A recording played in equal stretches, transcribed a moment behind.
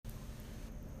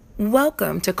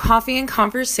Welcome to Coffee and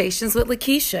Conversations with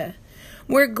Lakeisha.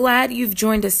 We're glad you've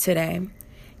joined us today.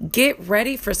 Get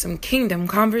ready for some kingdom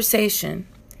conversation.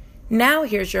 Now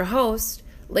here's your host,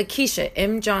 Lakeisha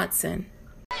M. Johnson.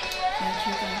 Thank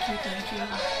you.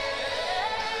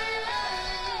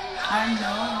 I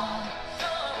know.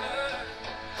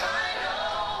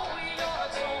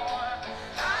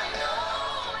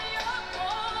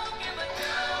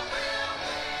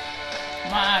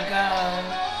 My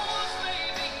God.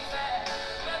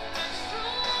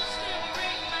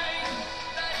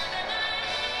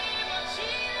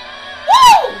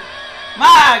 Woo!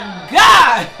 My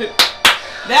God.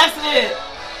 That's it.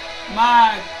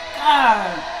 My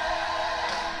God.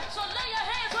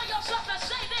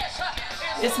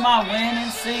 It's my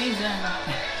winning season.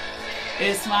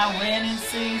 It's my winning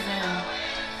season.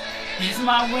 It's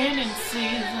my winning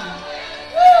season.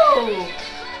 Woo!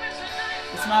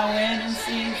 It's my winning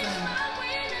season.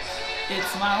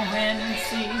 It's my winning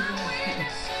season.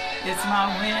 It's my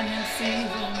winning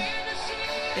season.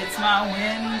 It's my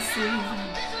winning season.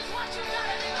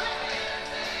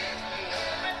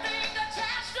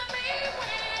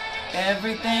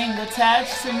 Everything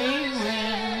attached to me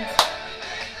wins.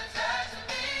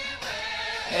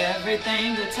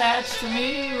 Everything attached to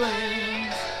me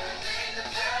wins.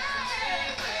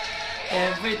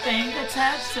 Everything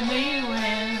attached to me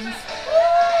wins.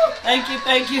 Woo! Thank you.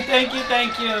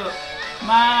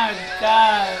 My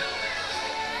God.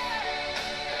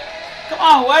 Come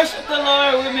on, worship the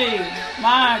Lord with me.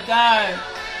 My God.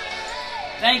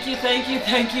 Thank you. You.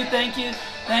 Thank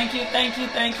you.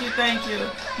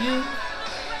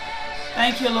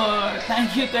 Thank you, Lord.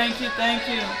 Thank you.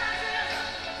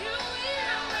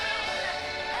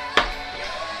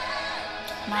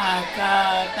 My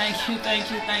God, thank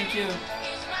you.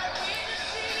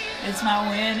 It's my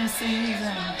winning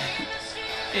season.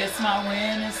 It's my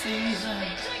winning season.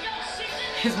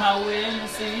 It's my winning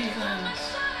season.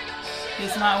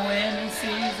 It's my winning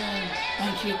season.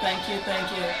 Thank you.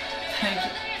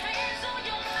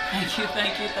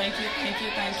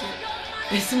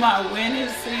 It's my winning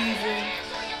season.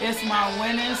 It's my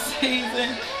winning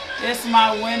season. It's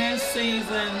my winning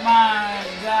season. My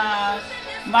God.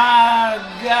 My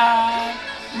God.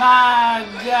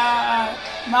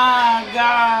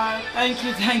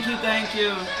 Thank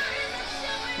you.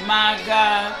 My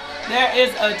God. There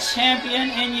is a champion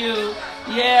in you.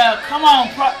 Yeah, come on.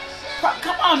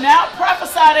 Come on now.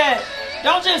 Prophesy that.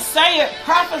 Don't just say it.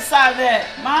 Prophesy that.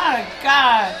 My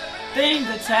God. Things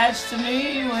attached to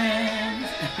me wins.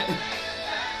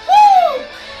 Woo!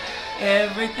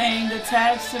 Everything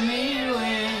attached to me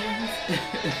wins.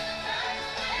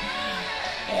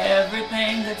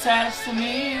 Everything attached to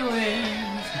me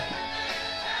wins.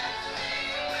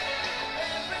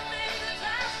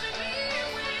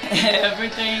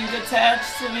 Everything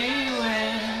attached to me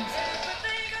wins.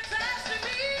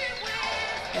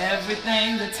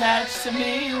 Everything attached to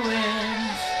me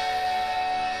wins.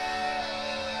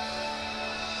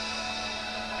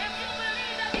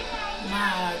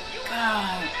 My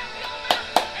God.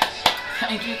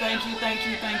 Thank you. Thank you. Thank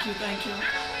you. My God.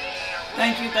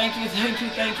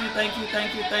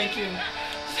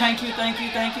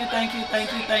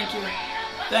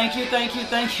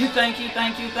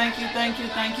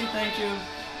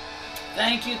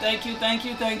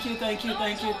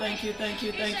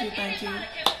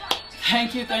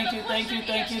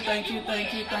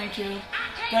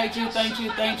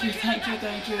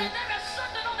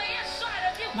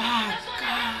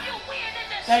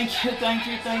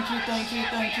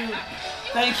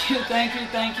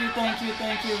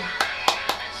 Thank you.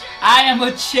 I am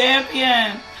a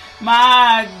champion.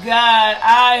 My God,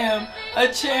 I am a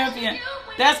champion.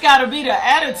 That's got to be the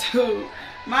attitude.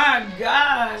 My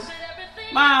God.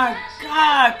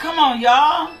 Come on,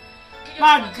 y'all.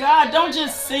 My God, don't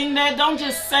just sing that. Don't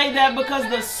just say that because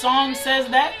the song says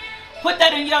that. Put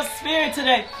that in your spirit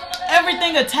today.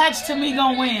 Everything attached to me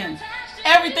gonna win.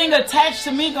 Everything attached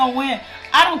to me gonna win.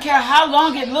 I don't care how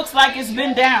long it looks like it's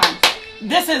been down.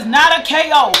 This is not a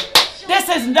KO. This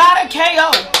is not a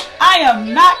KO. I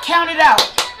am not counted out.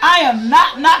 I am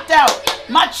not knocked out.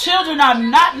 My children are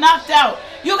not knocked out.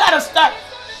 You got to start.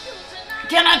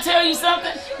 Can I tell you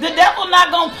something? The devil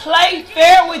not going to play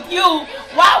fair with you.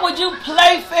 Why would you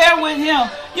play fair with him?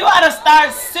 You got to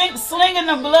start slinging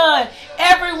the blood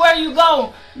everywhere you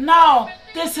go. No.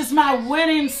 This is my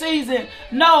winning season.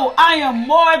 No, I am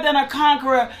more than a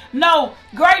conqueror. No,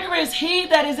 greater is he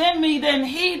that is in me than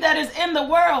he that is in the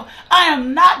world. I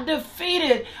am not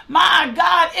defeated. My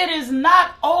God, it is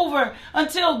not over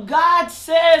until God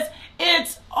says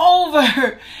it's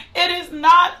over. It is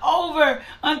not over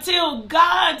until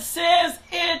God says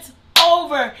it's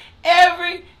over.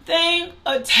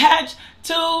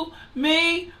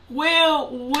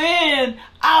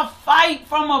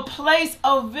 a place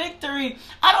of victory.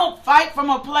 I don't fight from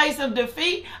a place of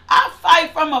defeat. I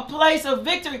fight from a place of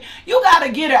victory. You got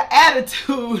to get an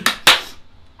attitude.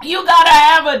 You got to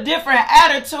have a different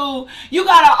attitude. You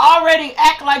got to already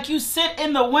act like you sit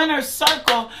in the winner's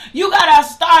circle. You got to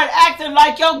start acting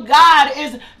like your God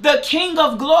is the King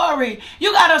of glory.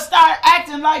 You got to start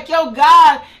acting like your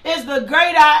God is the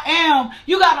great I am.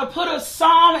 You got to put a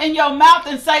psalm in your mouth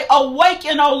and say,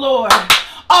 awaken, O Lord.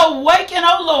 Awaken,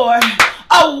 O Lord.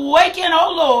 Awaken,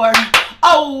 O Lord.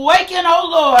 Awaken, O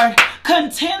Lord.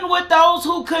 Contend with those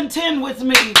who contend with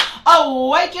me.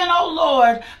 Awaken, O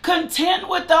Lord. Contend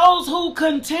with those who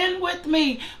contend with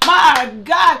me. My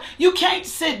God, you can't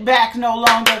sit back no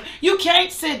longer. You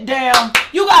can't sit down.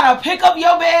 You got to pick up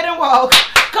your bed and walk.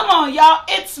 Come on, y'all.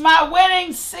 It's my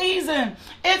winning season.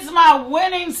 It's my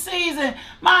winning season.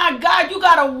 My God, you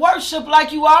got to worship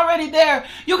like you already there.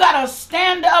 You got to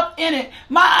stand up in it.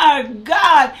 My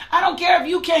God, I don't care if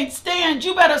you can't stand.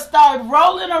 You better start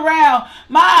rolling around.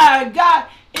 My God,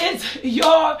 it's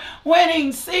your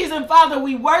winning season. Father,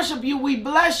 we worship you. We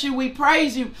bless you. We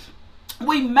praise you.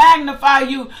 We magnify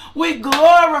you. We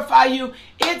glorify you.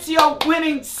 It's your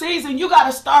winning season. You got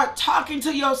to start talking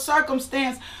to your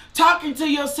circumstance, talking to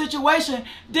your situation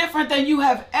different than you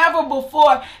have ever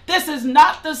before. This is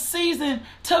not the season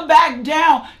to back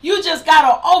down. You just got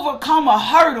to overcome a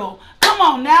hurdle. Come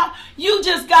on now. You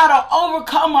just got to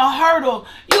overcome a hurdle.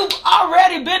 You've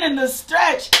already been in the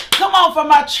stretch. Come on for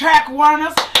my track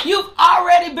runners. You've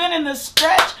already been in the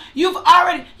stretch. You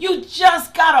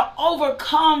just got to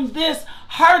overcome this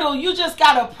hurdle. You just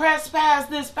got to press past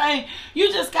this pain.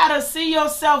 You just got to see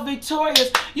yourself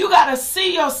victorious. You got to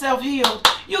see yourself healed.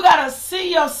 You got to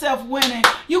see yourself winning.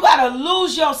 You got to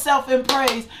lose yourself in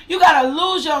praise. You got to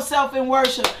lose yourself in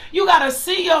worship. You got to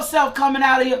see yourself coming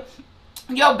out of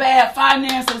your bad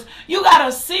finances. You got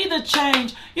to see the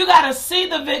change. You got to see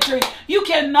the victory. You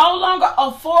can no longer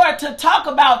afford to talk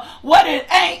about what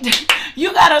it ain't.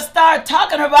 You got to start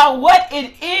talking about what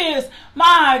it is.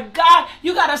 My God,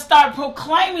 you got to start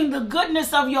proclaiming the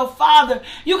goodness of your Father.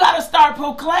 You got to start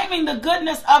proclaiming the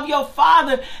goodness of your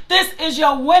Father. This is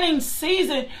your winning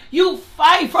season. You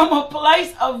fight from a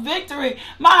place of victory.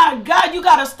 My God, you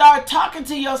got to start talking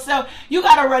to yourself. You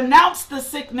got to renounce the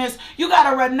sickness. You got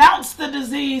to renounce the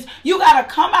disease. You got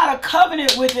to come out of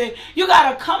covenant with it. You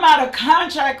got to come out of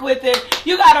contract with it.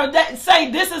 You got to say,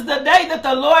 this is the day that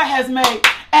the Lord has made,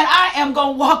 and I am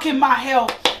going to walk in my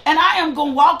health. And I am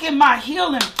going to walk in my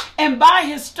healing. And by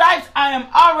his stripes, I am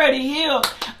already healed.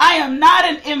 I am not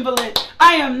an invalid.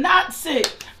 I am not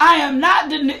sick. I am not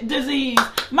diseased.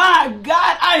 My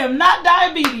God, I am not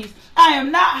diabetes. I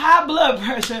am not high blood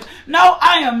pressure. No,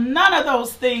 I am none of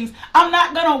those things. I'm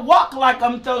not going to walk like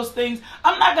I'm those things.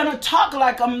 I'm not going to talk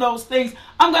like I'm those things.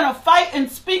 I'm going to fight and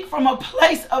speak from a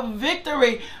place of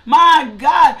victory. My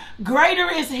God, greater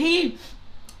is he.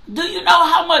 Do you know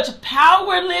how much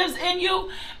power lives in you?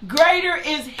 Greater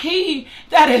is he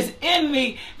that is in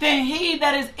me than he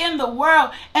that is in the world.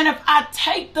 And if I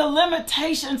take the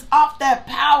limitations off that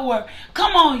power,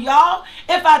 come on, y'all.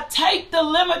 If I take the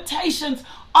limitations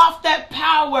off that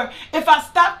power, if I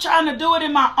stop trying to do it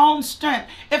in my own strength,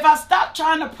 if I stop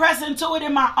trying to press into it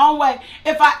in my own way,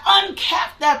 if I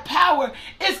uncap that power,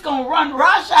 it's going to run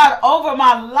roughshod over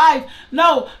my life.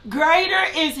 No, greater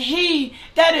is he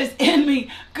that is in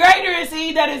me. Greater is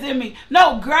he that is in me.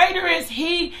 No, greater is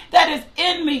he that is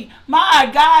in me, my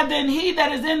God, than he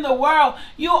that is in the world.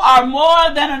 You are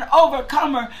more than an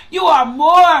overcomer. You are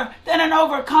more than an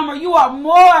overcomer. You are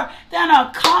more than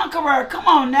a conqueror. Come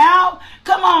on now.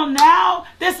 Come on now.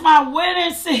 This is my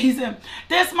winning season.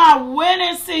 This is my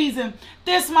winning season.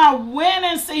 This is my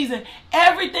winning season.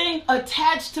 Everything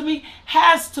attached to me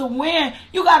has to win.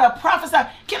 You got to prophesy.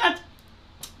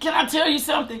 Can I tell you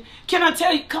something? Can I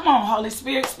tell you? Come on, Holy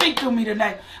Spirit, speak through me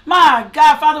today. My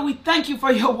God, Father, we thank you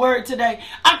for your word today.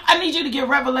 I need you to get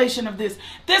revelation of this.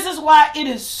 This is why it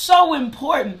is so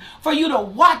important for you to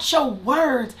watch your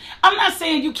words. I'm not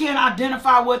saying you can't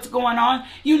identify what's going on.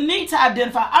 You need to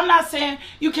identify. I'm not saying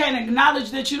you can't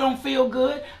acknowledge that you don't feel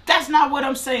good. That's not what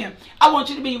I'm saying. I want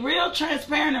you to be real,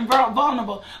 transparent, and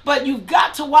vulnerable. But you've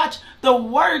got to watch the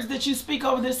words that you speak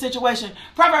over this situation.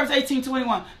 Proverbs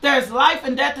 18:21. There is life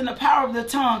and death in the power of the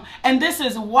tongue. And this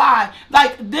is why.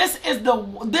 This is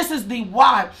the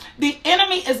why. The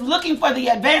enemy is looking for the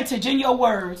advantage in your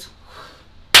words.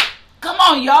 Come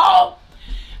on, y'all.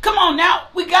 Come on now.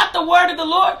 We got the word of the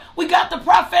Lord. We got the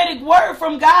prophetic word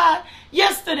from God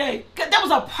yesterday. That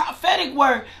was a prophetic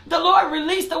word. The Lord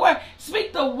released the word.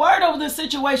 Speak the word over the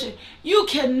situation. You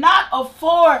cannot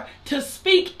afford to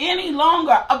speak any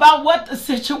longer about what the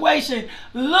situation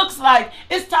looks like.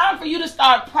 It's time for you to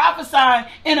start prophesying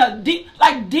in a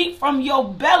deep from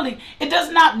your belly. It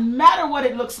does not matter what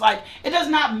it looks like. It does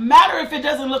not matter if it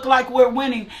doesn't look like we're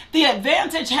winning. The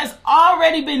advantage has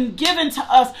already been given to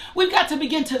us. We've got to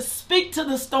begin to speak to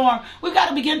the storm. We've got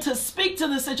to begin to speak to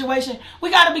the situation. We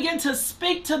got to begin to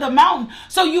speak to the mountain.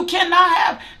 So you cannot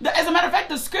have, as a matter of fact,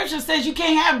 the scripture says you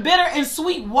can't have bitter and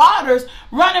sweet waters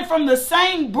running from the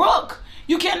same brook.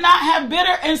 You cannot have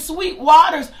bitter and sweet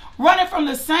waters running from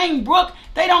the same brook.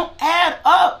 They don't add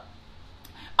up.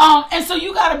 And so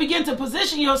you got to begin to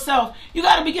position yourself. You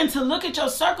got to begin to look at your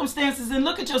circumstances and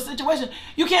look at your situation.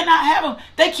 You cannot have them.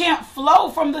 They can't flow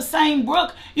from the same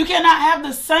brook. You cannot have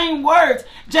the same words.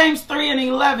 James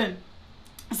 3:11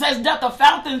 says, doth the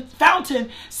fountain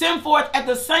send forth at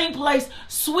the same place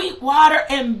sweet water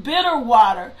and bitter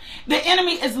water? The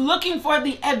enemy is looking for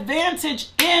the advantage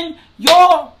in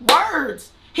your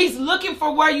words. He's looking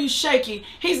for where you shaky.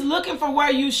 He's looking for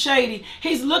where you shady.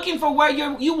 He's looking for where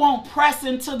you won't press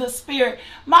into the spirit.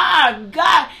 My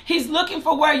God, he's looking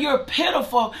for where you're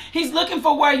pitiful. He's looking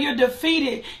for where you're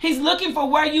defeated. He's looking for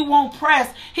where you won't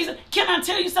press. Can I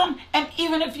tell you something? And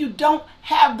even if you don't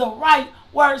have the right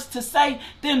words to say,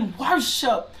 then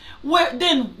worship.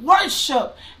 Then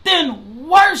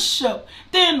worship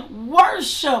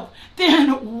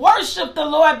the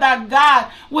Lord thy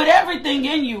God with everything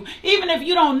in you. Even if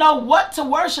you don't know what to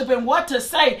worship and what to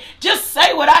say, just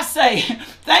say what I say.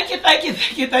 Thank you.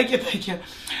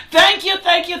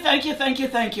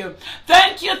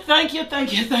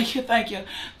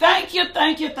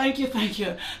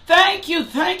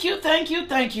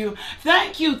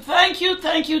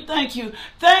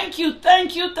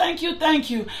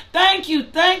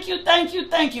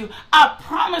 I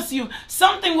promise you,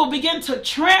 something will begin to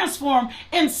transform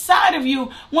inside of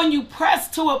you when you press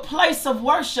to a place of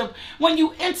worship, when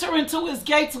you enter into his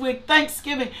gates with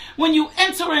thanksgiving, when you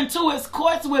enter into his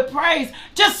courts with praise.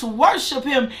 Just worship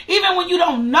him. Even when you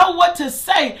don't know what to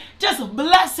say, just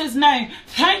bless his name.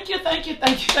 Thank you.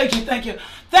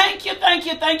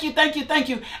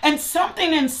 And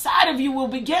something inside of you will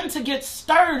begin to get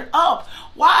stirred up.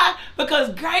 Why?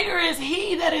 Because greater is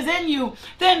he that is in you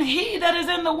than he that is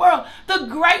in the world. The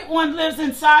great one lives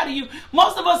inside of you.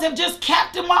 Most of us have just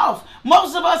capped him off.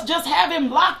 Most of us just have him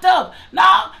locked up.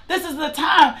 Now, this is the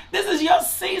time. This is your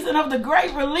season of the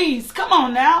great release. Come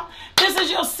on now. This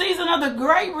is your season of the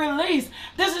great release.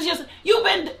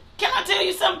 Can I tell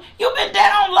you something? You've been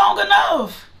down long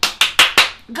enough.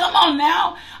 Come on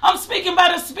now. I'm speaking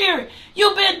by the Spirit.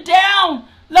 You've been down.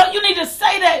 Look, you need to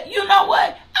say that. You know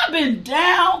what? I've been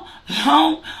down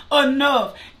long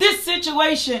enough. This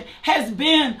situation has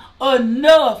been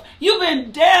enough. You've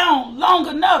been down long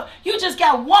enough. You just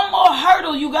got one more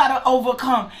hurdle you got to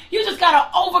overcome. You just got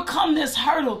to overcome this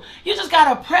hurdle. You just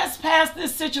got to press past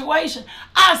this situation.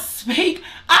 I speak,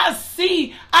 I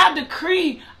see, I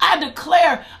decree, I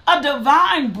declare a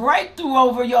divine breakthrough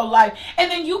over your life.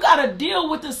 And then you got to deal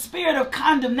with the spirit of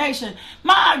condemnation.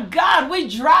 My God, we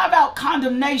drive out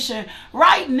condemnation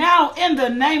right now in the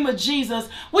name of Jesus.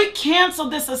 We cancel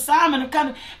this assignment of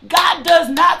condemnation. God does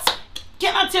not,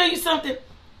 can I tell you something?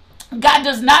 God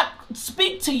does not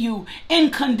speak to you in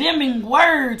condemning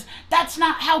words. That's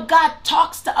not how God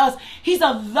talks to us. He's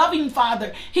a loving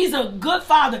Father. He's a good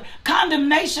Father.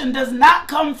 Condemnation does not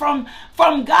come from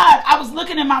God. I was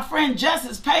looking at my friend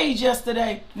Jess's page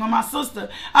yesterday. My sister.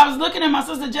 I was looking at my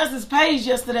sister Jess's page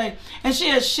yesterday, and she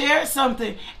had shared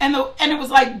something, and it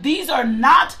was like, these are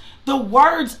not the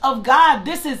words of God.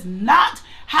 This is not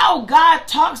how God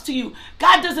talks to you.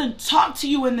 God doesn't talk to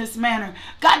you in this manner.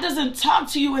 God doesn't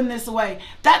talk to you in this way.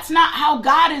 That's not how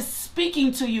God is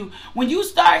speaking to you. When you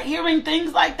start hearing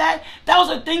things like that, those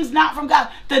are things not from God.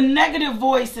 The negative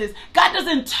voices. God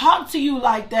doesn't talk to you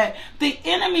like that. The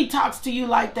enemy talks to you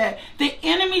like that. The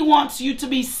enemy wants you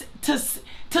to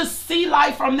see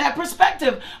life from that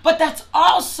perspective. But that's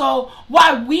also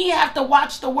why we have to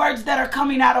watch the words that are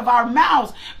coming out of our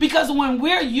mouths. Because when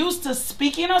we're used to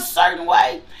speaking a certain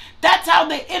way, that's how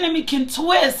the enemy can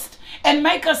twist and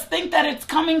make us think that it's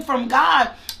coming from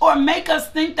God, or make us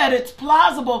think that it's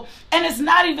plausible. And it's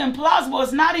not even plausible.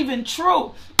 It's not even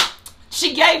true.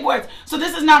 She gave words. So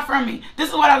this is not from me. This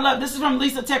is what I love. This is from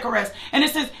Lisa Tekeres. And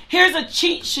it says, here's a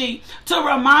cheat sheet to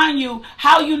remind you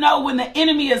how you know when the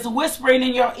enemy is whispering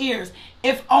in your ears.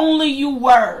 If only you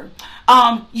were.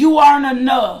 You aren't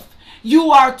enough.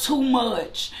 You are too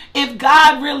much. If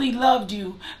God really loved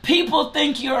you, people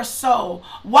think you're so.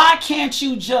 Why can't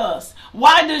you just?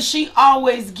 Why does she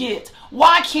always get?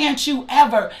 Why can't you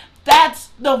ever? That's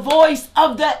the voice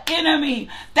of the enemy.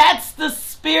 That's the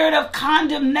spirit of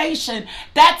condemnation.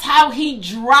 That's how he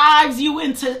drives you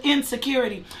into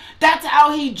insecurity. That's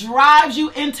how he drives you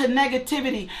into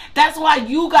negativity. That's why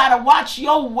you got to watch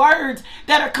your words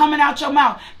that are coming out your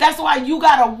mouth. That's why you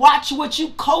got to watch what you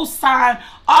co-sign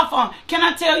off on. Can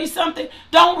I tell you something?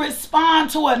 Don't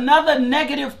respond to another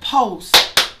negative post.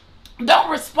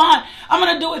 Don't respond. I'm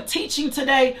going to do a teaching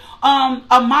today,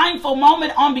 a mindful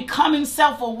moment on becoming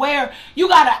self-aware. You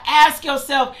got to ask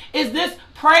yourself, is this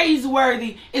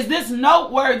praiseworthy? Is this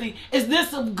noteworthy? Is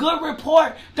this a good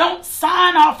report? Don't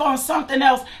sign off on something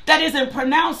else that isn't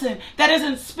pronouncing, that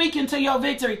isn't speaking to your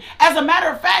victory. As a matter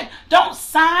of fact, don't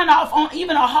sign off on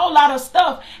even a whole lot of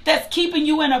stuff that's keeping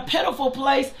you in a pitiful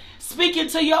place, speaking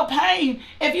to your pain.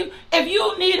 If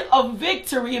you need a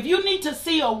victory, if you need to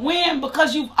see a win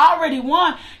because you've already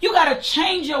won, you got to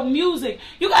change your music.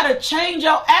 You got to change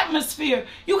your atmosphere.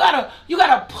 You got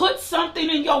to put something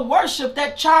in your worship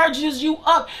that charges you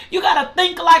up. You got to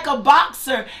think like a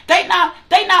boxer. They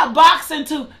not boxing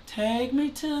to take me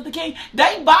to the king.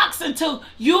 They boxing to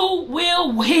you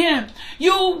will win.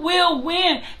 You will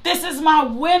win. This is my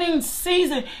winning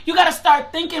season. You got to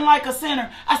start thinking like a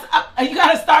sinner. You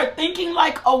got to start thinking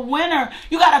like a winner.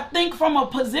 You got to think from a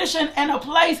position and a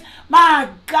place. My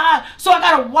God. So I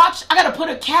got to watch. I got to put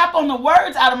a cap on the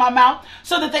words out of my mouth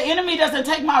so that the enemy doesn't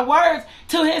take my words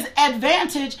to his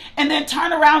advantage and then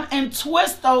turn around and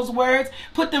twist those words,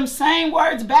 put them same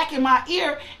words back in my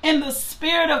ear in the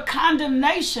spirit of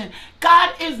condemnation.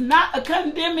 God is not a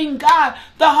condemning God.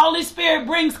 The Holy Spirit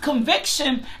brings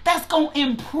conviction that's going to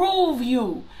improve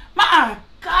you. My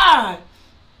God.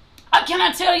 Can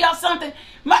I tell y'all something?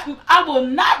 I will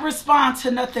not respond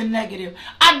to nothing negative.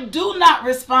 I do not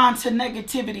respond to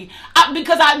negativity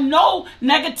because I know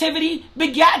negativity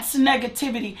begets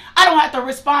negativity. I don't have to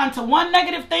respond to one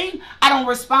negative thing. I don't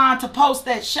respond to posts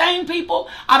that shame people.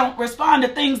 I don't respond to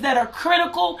things that are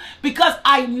critical because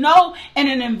I know in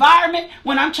an environment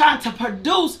when I'm trying to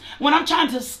produce, when I'm trying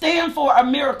to stand for a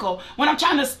miracle, when I'm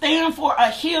trying to stand for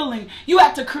a healing, you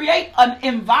have to create an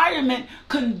environment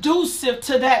conducive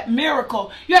to that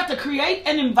miracle. You have to create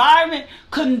an environment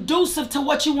conducive to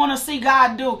what you want to see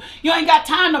God do. You ain't got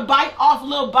time to bite off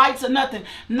little bites of nothing.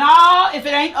 No, if it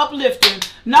ain't uplifting.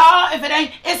 No, if it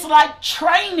ain't, it's like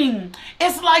training.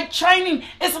 It's like training.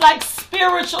 It's like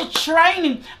spiritual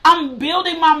training. I'm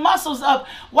building my muscles up.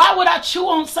 Why would I chew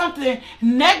on something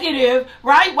negative,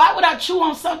 right? Why would I chew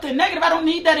on something negative? I don't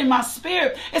need that in my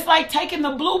spirit. It's like taking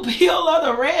the blue pill or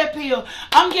the red pill.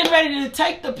 I'm getting ready to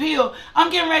take the pill.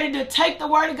 I'm getting ready to take the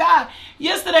word of God.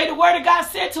 Yesterday, the word of God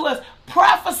said to us,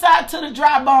 prophesy to the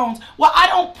dry bones. Well, I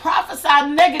don't prophesy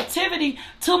negativity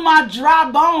to my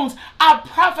dry bones. I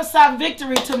prophesy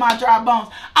victory to my dry bones.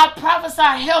 I prophesy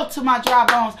health to my dry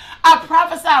bones. I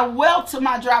prophesy wealth to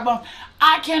my dry bones.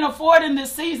 I can't afford in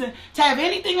this season to have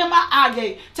anything in my eye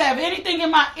gate, to have anything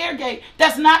in my ear gate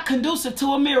that's not conducive to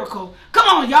a miracle. Come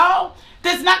on, y'all.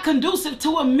 That's not conducive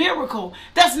to a miracle.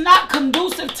 That's not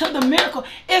conducive to the miracle.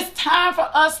 It's time for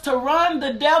us to run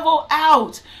the devil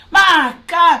out. My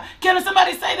God. Can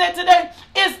somebody say that today?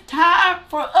 It's time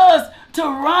for us to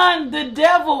run the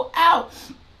devil out.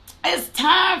 It's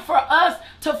time for us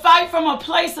to fight from a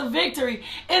place of victory.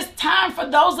 It's time for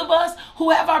those of us who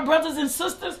have our brothers and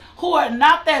sisters who are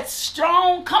not that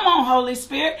strong. Come on, Holy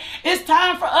Spirit. It's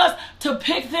time for us to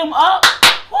pick them up.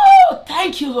 Woo!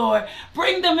 Thank you, Lord.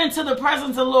 Bring them into the presence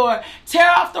of the Lord. Tear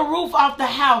off the roof off the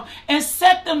house and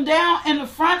set them down in the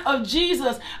front of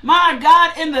Jesus. My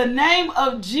God, in the name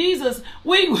of Jesus,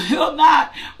 we will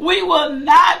not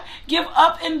give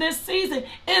up in this season.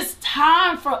 It's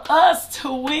time for us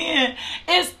to win.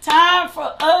 It's time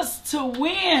for us to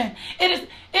win. It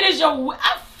is your,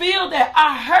 I feel that.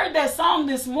 I heard that song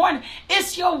this morning.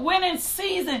 It's your winning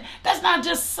season. That's not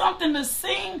just something to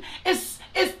sing. It's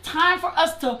time for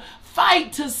us to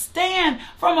fight, to stand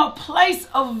from a place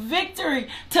of victory,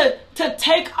 to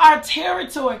take our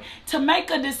territory, to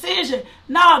make a decision.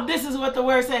 Now, this is what the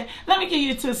word said. Let me give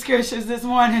you 2 scriptures this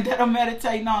morning that I'm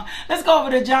meditating on. Let's go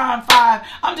over to John 5.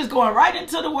 I'm just going right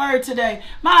into the word today.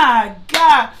 My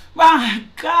God, my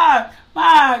God.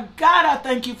 My God, I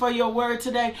thank you for your word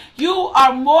today. You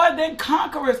are more than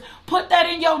conquerors. Put that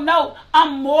in your note.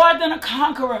 I'm more than a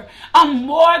conqueror. I'm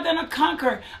more than a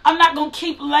conqueror. I'm not going to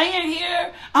keep laying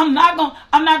here. I'm not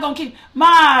going to keep.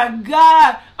 My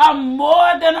God, I'm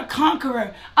more than a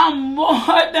conqueror. I'm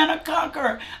more than a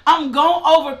conqueror. I'm going to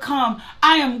overcome.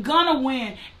 I am going to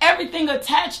win. Everything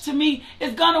attached to me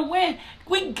is going to win.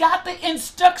 We got the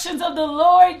instructions of the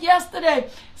Lord yesterday.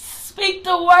 Speak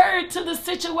the word to the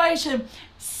situation.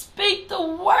 Speak the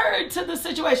word to the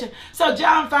situation. So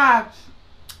John 5,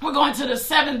 We're going to the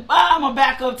 7th. I'm going to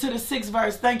back up to the 6th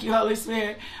verse. Thank you, Holy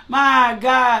Spirit. My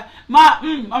God.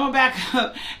 I'm going to back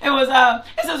up.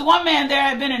 It says, one man there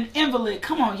had been an invalid.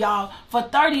 Come on, y'all. For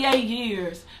 38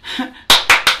 years.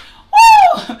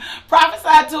 Woo!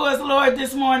 Prophesy to us, Lord,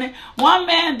 this morning. One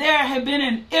man there had been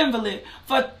an invalid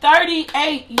for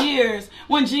 38 years.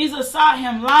 When Jesus saw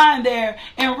him lying there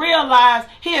and realized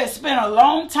he had spent a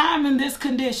long time in this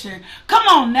condition. Come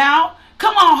on now.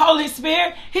 Come on, Holy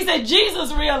Spirit. He said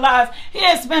Jesus realized he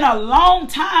had spent a long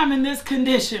time in this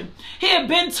condition. He had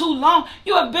been too long.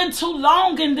 You have been too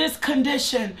long in this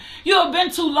condition. You have been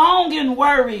too long in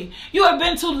worry. You have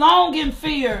been too long in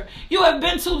fear. You have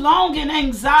been too long in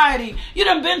anxiety. You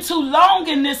have been too long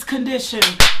in this condition.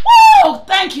 Woo!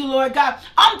 Thank you, Lord God.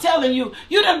 I'm telling you,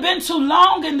 you have been too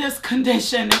long in this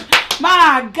condition.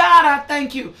 My God, I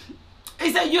thank you.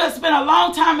 He said you have spent a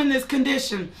long time in this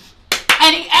condition.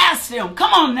 And he asked him,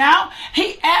 come on now.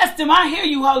 He asked him, I hear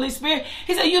you, Holy Spirit.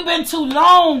 He said, you've been too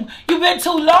long. You've been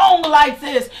too long like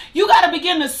this. You got to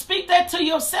begin to speak that to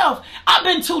yourself. I've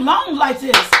been too long like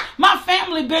this. My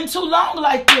family been too long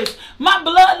like this. My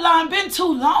bloodline been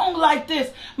too long like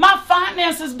this. My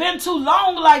finances been too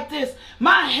long like this.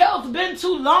 My health been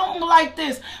too long like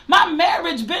this. My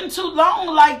marriage been too long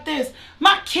like this.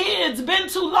 My kids been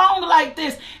too long like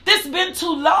this. This been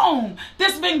too long.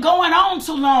 This been going on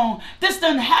too long. This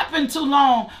done happened too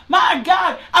long. My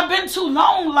God, I've been too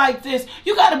long like this.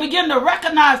 You got to begin to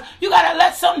recognize. You got to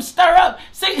let something stir up.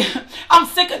 See, I'm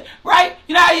sick of, right?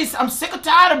 You know, I'm sick and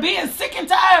tired of being sick and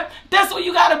tired. That's what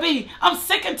you got to be. I'm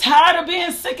sick and tired of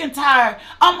being sick and tired.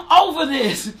 I'm over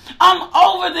this. I'm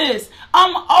over this.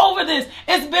 I'm over this.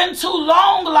 It's been too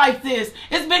long like this.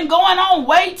 It's been going on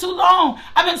way too long.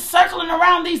 I've been circling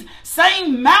around these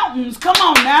same mountains. Come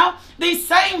on now. These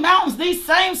same mountains, these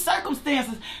same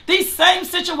circumstances, these same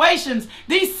situations,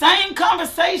 these same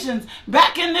conversations,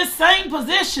 back in this same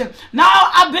position. Now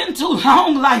I've been too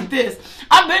long like this.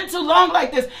 I've been too long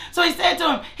like this. So he said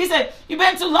to him, he said, you've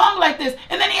been too long like this.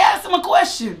 And then he asked him a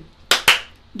question.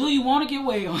 Do you want to get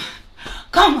well?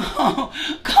 Come on.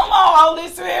 Come on, Holy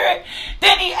Spirit.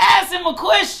 Then he asked him a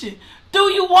question.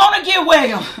 Do you want to get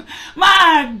well?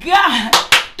 My God.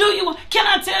 Can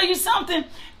I tell you something?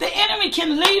 The enemy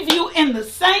can leave you in the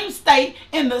same state,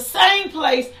 in the same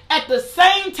place, at the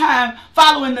same time,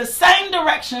 following the same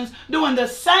directions, doing the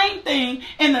same thing,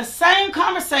 in the same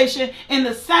conversation, in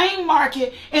the same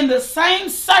market, in the same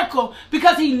circle,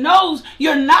 because he knows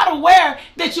you're not aware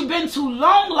that you've been too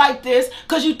long like this,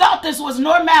 because you thought this was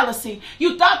normalcy.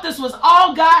 You thought this was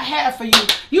all God had for you.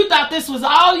 You thought this was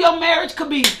all your marriage could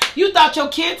be. You thought your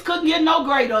kids couldn't get no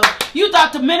greater. You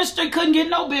thought the ministry couldn't get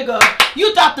no bigger.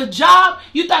 You thought the job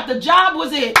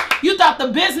was it. You thought the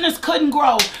business couldn't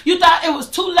grow. You thought it was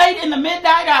too late in the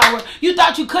midnight hour. You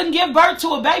thought you couldn't give birth to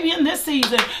a baby in this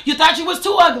season. You thought you was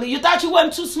too ugly. You thought you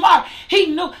wasn't too smart. He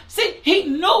knew. See, he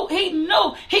knew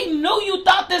you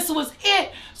thought this was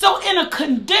it. So in a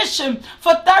condition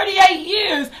for 38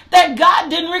 years that God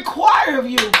didn't require of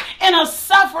you, in a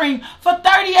suffering for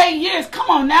 38 years, come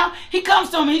on now. He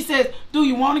comes to him, he says, do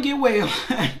you want to get well?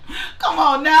 Come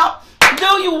on now.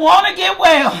 Do you want to get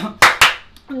well?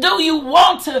 Do you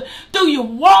want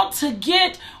to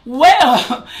get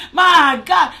well? My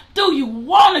God, do you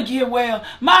want to get well?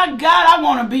 My God, I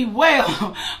want to be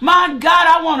well. My God,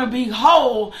 I want to be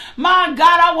whole. My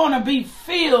God, I want to be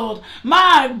filled.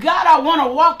 My God, I want to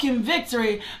walk in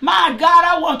victory. My God,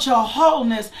 I want your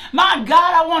wholeness. My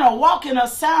God, I want to walk in a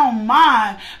sound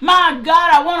mind. My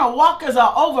God, I want to walk as an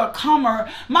overcomer.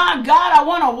 My God, I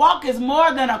want to walk as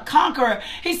more than a conqueror.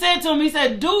 He said to him, he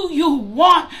said, do you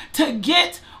want to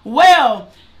get well?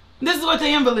 This is what the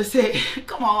invalid said.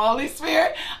 Come on, Holy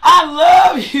Spirit. I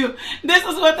love you. This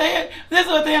is what the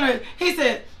invalid. He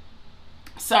said,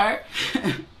 sir,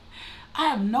 I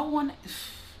have no one.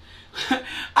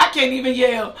 I can't even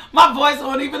yell. My voice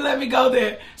won't even let me go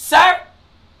there. Sir,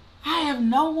 I have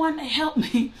no one to help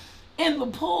me in the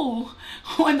pool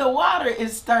when the water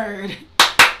is stirred.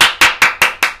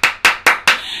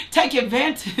 Take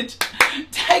advantage.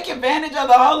 Take advantage of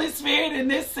the Holy Spirit in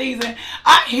this season.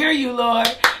 I hear you, Lord.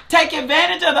 Take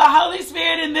advantage of the Holy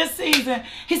Spirit in this season.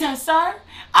 He said, sir,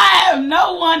 I have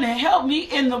no one to help me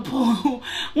in the pool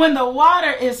when the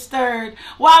water is stirred.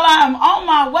 While I am on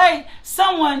my way,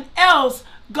 someone else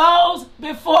goes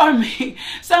before me.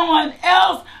 Someone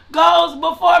else goes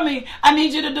before me. I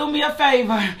need you to do me a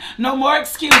favor. No more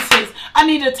excuses. I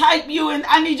need to type you in.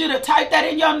 I need you to type that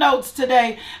in your notes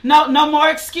today. No more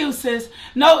excuses.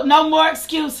 No more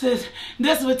excuses.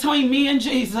 This is between me and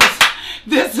Jesus.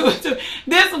 This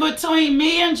is between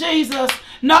me and Jesus.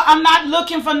 No, I'm not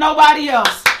looking for nobody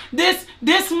else. This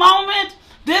moment,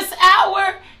 this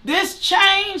hour this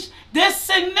change, this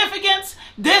significance,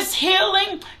 this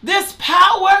healing, this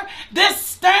power, this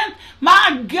strength,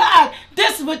 my God,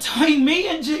 this between me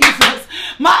and Jesus.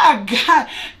 My God,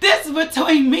 this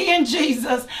between me and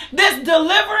Jesus. This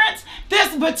deliverance,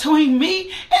 this between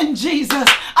me and Jesus.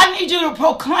 I need you to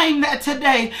proclaim that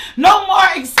today. No more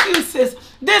excuses.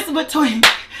 This between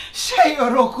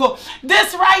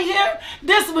this right here,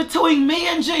 this between me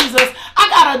and Jesus. I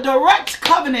got a direct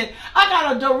covenant. I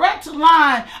got a direct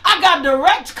line. I got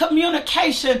direct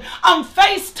communication. I'm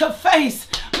face to face,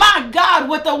 my God,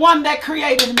 with the one that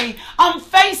created me. I'm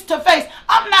face to face.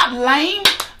 I'm not lame.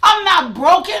 I'm not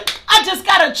broken. I just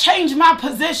got to change my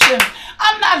position.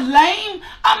 I'm not lame.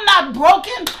 I'm not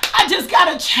broken. I just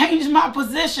got to change my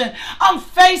position. I'm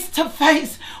face to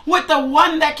face with the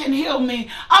one that can heal me.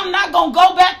 I'm not going to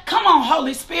go back. Come on,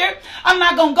 Holy Spirit. I'm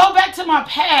not going to go back to my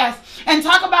past and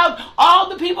talk about all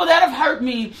the people that have hurt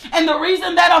me and the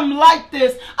reason that I'm like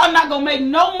this. I'm not going to make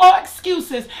no more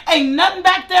excuses. Ain't nothing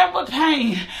back there but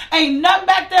pain. Ain't nothing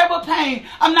back there but pain.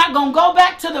 I'm not going to go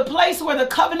back to the place where the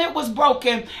covenant was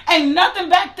broken. Ain't nothing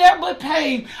back there but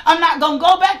pain. I'm not going to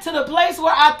go back to the place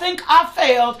where I think I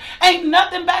failed. Ain't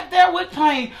nothing back there with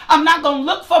pain. I'm not going to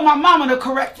look for my mama to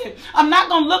correct it. I'm not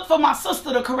going to look for my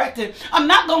sister to correct it. I'm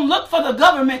not going to look for the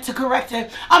government to correct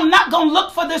it. I'm not going to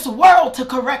look for this world to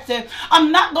correct it.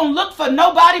 I'm not going to look for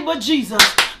nobody but Jesus.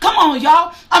 Come on,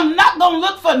 y'all. I'm not going to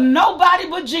look for nobody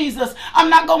but Jesus. I'm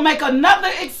not going to make another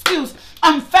excuse.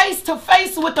 I'm face to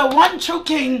face with the one true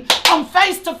King. I'm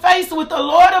face to face with the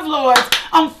Lord of Lords.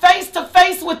 I'm face to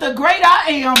face with the great I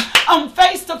am. I'm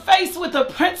face to face with the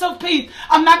Prince of Peace.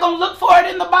 I'm not going to look for it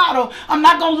in the bottle. I'm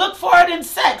not going to look for it in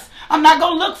sex. I'm not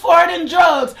going to look for it in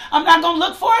drugs. I'm not going to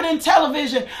look for it in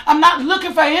television. I'm not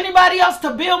looking for anybody else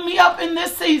to build me up in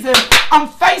this season. I'm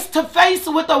face to face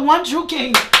with the one true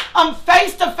King. I'm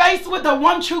face to face with the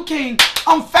one true King.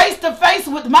 I'm face to face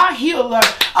with my healer.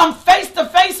 I'm face to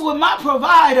face with my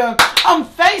provider. I'm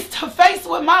face to face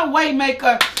with my way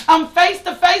maker. I'm face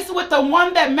to face with the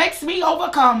one that makes me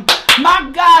overcome. My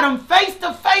God, I'm face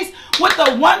to face with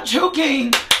the one true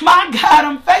King. My God,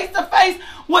 I'm face to face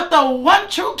with the one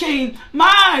true King.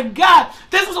 My God,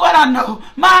 this is what I know.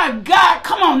 My God,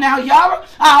 come on now, y'all.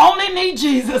 I only need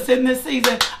Jesus in this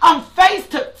season. I'm face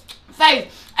to face.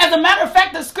 As a matter of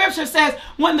fact, the scripture says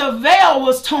when the veil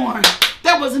was torn,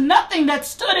 there was nothing that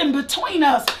stood in between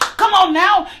us. Come on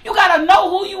now. You got to know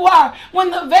who you are.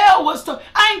 When the veil was torn,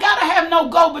 I ain't got to have no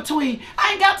go-between.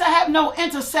 I ain't got to have no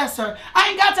intercessor. I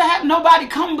ain't got to have nobody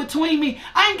come between me.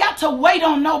 I ain't got to wait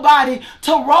on nobody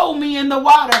to roll me in the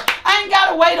water. I ain't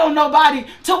got to wait on nobody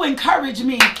to encourage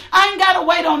me. I ain't got to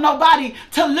wait on nobody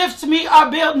to lift me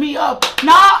or build me up.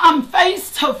 Now I'm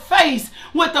face to face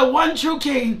with the one true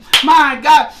King. My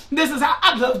God, this is how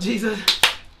I love Jesus.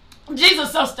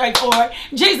 Jesus so straightforward.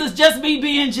 Jesus just be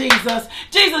being Jesus.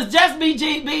 Jesus just be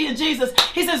being Jesus.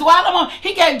 He says, while I'm on,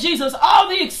 he gave Jesus all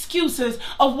the excuses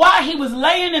of why he was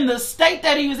laying in the state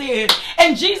that he was in.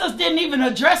 And Jesus didn't even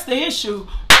address the issue.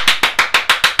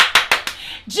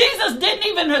 Jesus didn't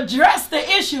even address the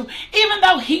issue, even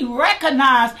though he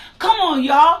recognized, come on,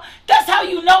 y'all, that's how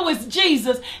you know it's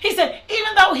Jesus. He said,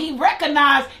 even though he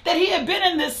recognized that he had been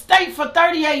in this state for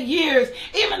 38 years,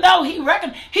 even though he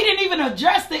didn't even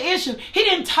address the issue. He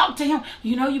didn't talk to him.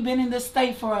 You know, you've been in this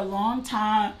state for a long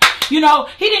time. You know,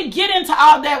 he didn't get into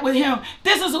all that with him.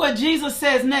 This is what Jesus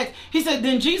says next. He said,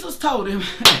 then Jesus told him.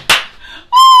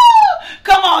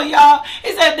 Come on, y'all.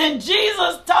 He said, then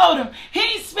Jesus told him.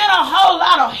 He spent a whole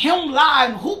lot of hymn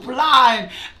line, hoop line,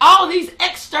 all these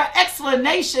extra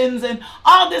explanations and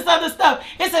all this other stuff.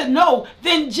 He said, no.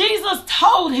 Then Jesus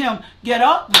told him, get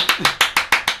up.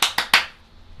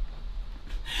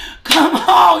 Come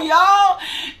on, y'all.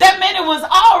 That meant it was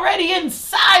already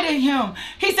inside of him.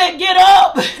 He said, get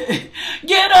up.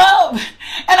 Get up.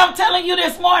 And I'm telling you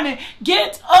this morning,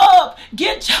 get up.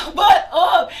 Get your butt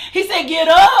up. He said, get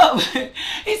up.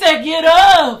 He said, get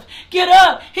up. Get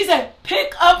up. He said,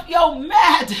 pick up your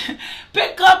mat.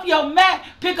 Pick up your mat.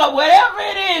 Pick up whatever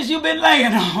it is you've been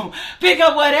laying on. Pick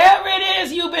up whatever it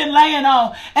is you've been laying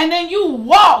on. And then you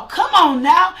walk. Come on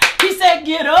now. He said,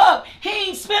 get up. He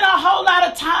ain't spent a whole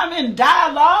lot of time in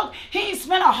dialogue. He ain't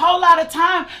spent a whole lot of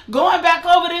time going back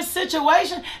over this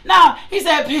situation. Now, he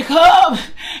said, pick up.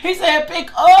 He said,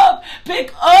 pick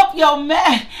up your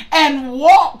mat and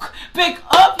walk. Pick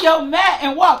up your mat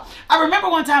and walk. I remember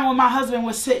one time when my husband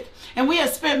was sick, and we had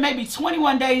spent maybe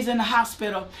 21 days in the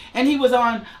hospital, and he was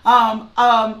on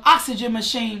oxygen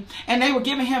machine, and they were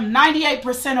giving him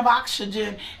 98% of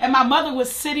oxygen, and my mother was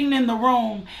sitting in the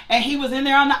room, and he was in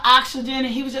there on the oxygen, and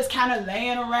he was just kind of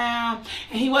laying around,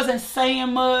 and he wasn't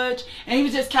saying much, and he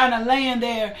was just kind of laying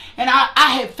there, and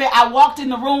I walked in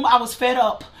the room, I was fed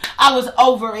up. I was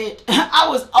over it. I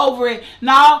was over it.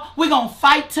 No, we're going to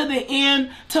fight to the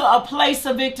end, to a place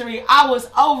of victory. I was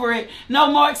over it.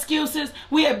 No more excuses.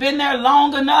 We had been there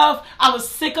long enough. I was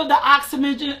sick of the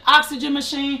oxygen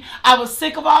machine. I was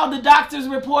sick of all the doctor's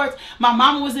reports. My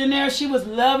mama was in there. She was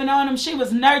loving on him. She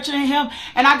was nurturing him.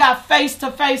 And I got face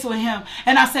to face with him.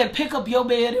 And I said, pick up your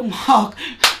bed and walk.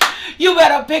 You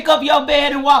better pick up your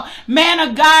bed and walk. Man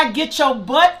of God, get your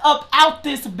butt up out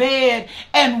this bed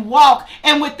and walk.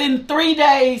 And within 3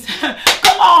 days, come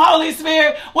on, Holy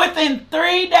Spirit, within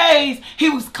 3 days, he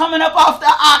was coming up off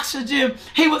the oxygen.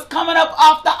 He was coming up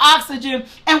off the oxygen.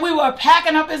 And we were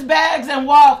packing up his bags and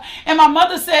walk. And my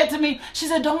mother said to me, she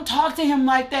said, don't talk to him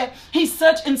like that. He's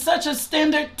in such a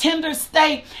tender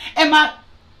state. And my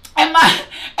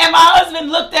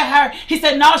husband looked at her. He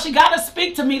said, no, she got to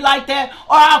speak to me like that,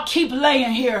 or I'll keep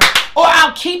laying here, or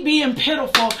I'll keep being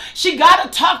pitiful. She got to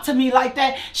talk to me like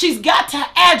that. She's got to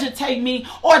agitate me,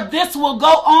 or this will go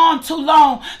on too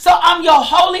long. So I'm your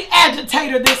holy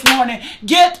agitator this morning.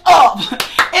 Get up.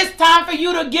 It's time for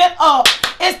you to get up.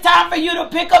 It's time for you to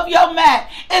pick up your mat.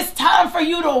 It's time for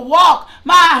you to walk.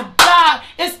 My God,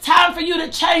 it's time for you to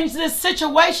change this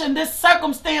situation, this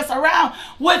circumstance around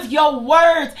with your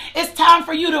words. It's time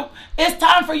for you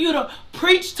to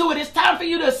preach to it. It's time for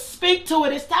you to speak to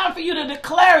it. It's time for you to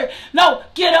declare it. No,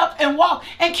 get up and walk.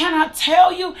 And can I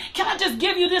tell you, can I just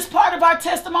give you this part of our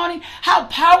testimony, how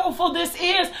powerful this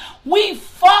is? We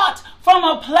fought from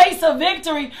a place of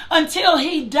victory until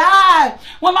he died.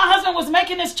 When my husband was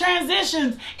making his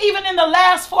transitions, even in the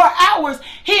last 4 hours,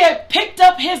 he had picked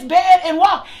up his bed and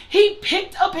walked. He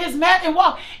picked up his mat and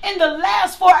walked. In the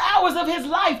last 4 hours of his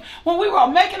life, when we were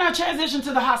making our transition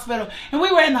to the hospital, and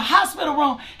we were in the hospital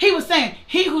room, he was saying,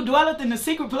 he who dwelleth in the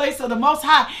secret place of the Most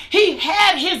High, he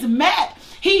had his mat,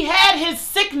 he had his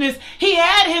sickness, he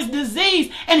had his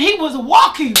disease, and he was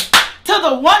walking to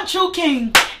the one true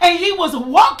King. And he was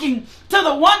walking to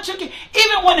the one true King,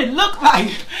 even when it looked like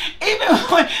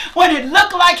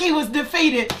he was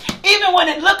defeated, even when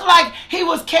it looked like he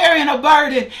was carrying a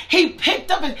burden. He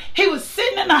was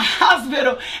sitting in the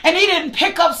hospital, and he didn't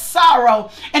pick up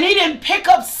sorrow, and he didn't pick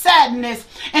up sadness,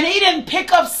 and he didn't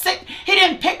pick up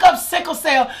sickle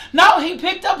cell. No, he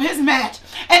picked up his mat,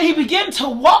 and he began to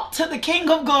walk to the King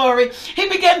of Glory. He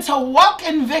began to walk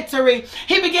in victory.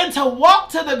 He began to walk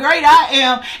to the great I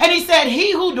am. And he said,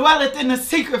 he who dwelleth in the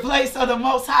secret place of the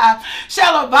Most High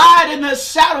shall abide in the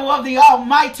shadow of the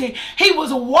Almighty. He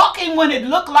was walking when it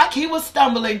looked like he was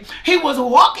stumbling. He was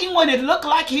walking when it looked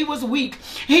like he was weak.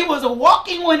 He was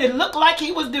walking when it looked like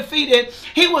he was defeated.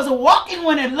 He was walking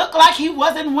when it looked like he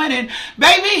wasn't winning.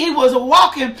 Baby, he was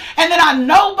walking. And then I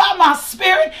know by my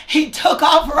spirit, he took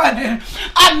off running.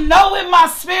 I know in my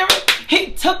spirit,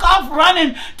 he took off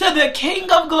running to the King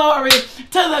of Glory,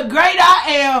 to the great I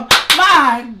am.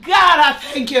 My God, I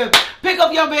thank you. Pick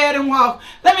up your bed and walk.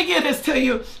 Let me give this to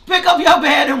you. Pick up your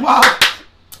bed and walk.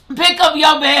 Pick up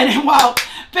your bed and walk.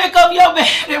 Pick up your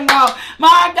bed and walk.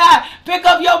 My God, pick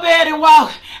up your bed and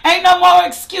walk. Ain't no more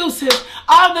excuses.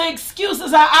 All the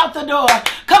excuses are out the door.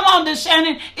 Come on,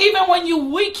 DeShannon. Even when you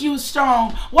weak, you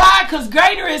strong. Why? Because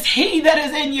greater is he that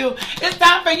is in you. It's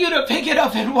time for you to pick it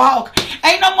up and walk.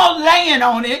 Ain't no more laying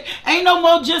on it. Ain't no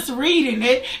more just reading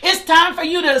it. It's time for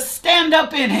you to stand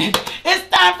up in it. It's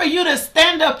time for you to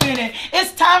stand up in it.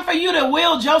 It's time for you to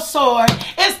wield your sword.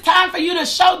 It's time for you to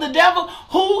show the devil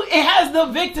who has the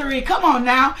victory. Come on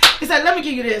now. He said, let me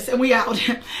give you this, and we out.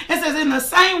 It says, in the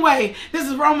same way, this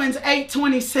is Romans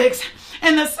 8:26.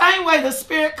 In the same way, the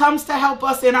Spirit comes to help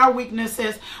us in our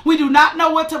weaknesses. We do not know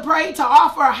what to pray, to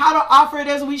offer, or how to offer it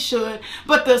as we should.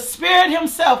 But the Spirit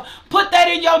himself, put that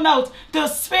in your notes. The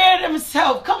Spirit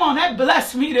himself, come on, that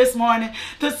blessed me this morning.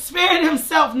 The Spirit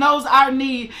himself knows our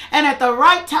need. And at the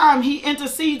right time, he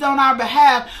intercedes on our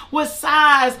behalf with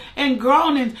sighs and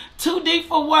groanings too deep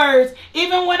for words.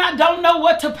 Even when I don't know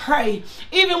what to pray,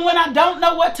 even when I don't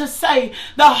know what to say,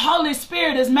 the Holy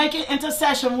Spirit is making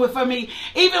intercession for me.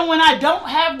 Even when I don't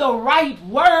have the right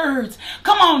words.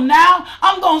 Come on now.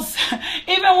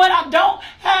 Even when I don't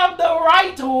have the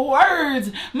right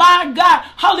words. My God,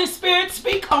 Holy Spirit,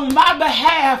 speak on my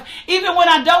behalf. Even when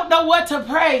I don't know what to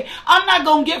pray, I'm not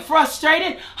going to get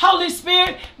frustrated. Holy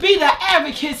Spirit, be the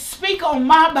advocate. Speak on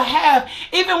my behalf.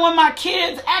 Even when my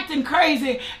kids acting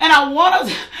crazy and I want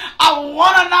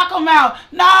to knock them out.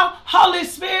 Now, Holy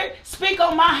Spirit, speak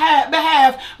on my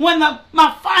behalf. When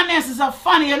my finances are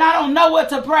funny and I don't know what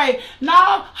to pray.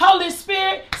 Now, Holy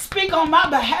Spirit, speak on my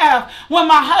behalf. When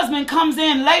my husband comes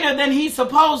in later than he's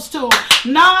supposed to.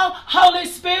 Now, Holy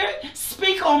Spirit,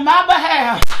 speak on my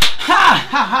behalf. Ha,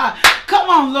 ha, ha. Come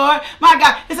on, Lord. My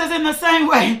God. It says in the same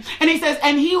way. And he says,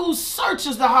 and he who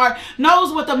searches the heart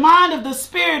knows what the mind of the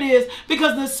Spirit is,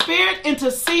 because the Spirit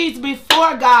intercedes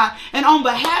before God and on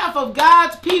behalf of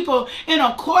God's people in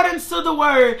accordance to the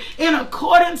word. In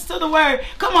accordance to the word.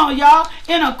 Come on, y'all.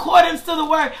 In accordance to the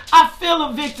word. I feel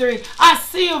a victory. I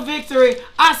see a victory.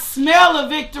 I smell a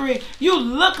victory. You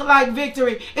look like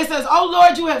victory. It says, oh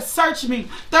Lord, you have searched me,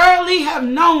 thoroughly have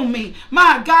known me.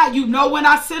 My God, you know when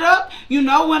I sit up, you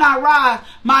know when I rise.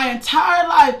 My entire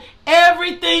life,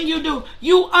 everything you do,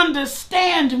 you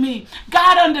understand me.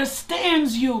 God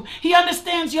understands you. He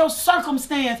understands your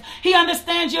circumstance. He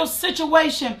understands your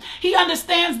situation. He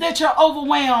understands that you're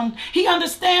overwhelmed. He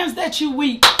understands that you're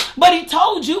weak. But he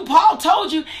told you, Paul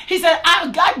told you, he said,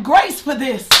 I've got grace for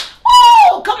this.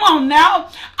 Oh, come on now.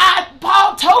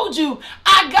 Paul told you,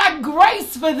 I got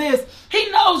grace for this. He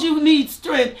knows you need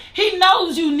strength. He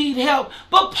knows you need help.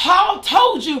 But Paul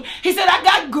told you, he said, I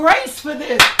got grace for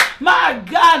this. My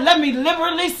God, let me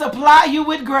liberally supply you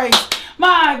with grace.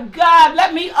 My God,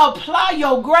 let me apply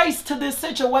your grace to this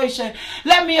situation.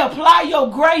 Let me apply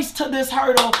your grace to this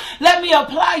hurdle. Let me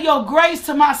apply your grace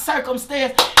to my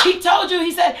circumstance. He told you,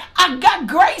 he said, I got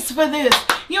grace for this.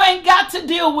 You ain't got to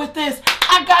deal with this.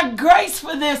 I got grace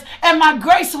for this, and my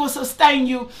grace will sustain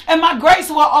you, and my grace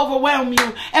will overwhelm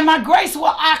you, and my grace will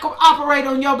operate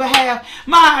on your behalf.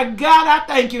 My God, I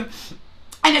thank you.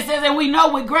 And it says, and we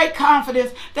know with great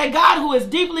confidence that God, who is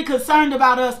deeply concerned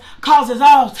about us, causes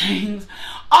all things.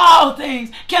 All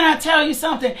things. Can I tell you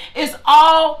something? It's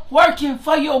all working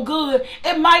for your good.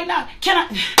 It might not.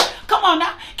 Come on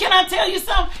now. Can I tell you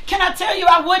something? Can I tell you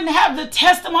I wouldn't have the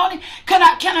testimony? Can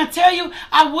I tell you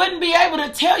I wouldn't be able to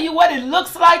tell you what it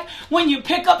looks like when you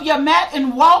pick up your mat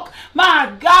and walk?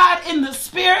 My God, in the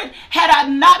spirit, had I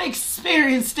not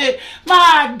experienced it,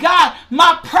 my God,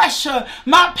 my pressure,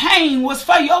 my pain was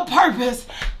for your purpose.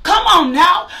 Come on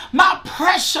now. My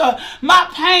pressure, my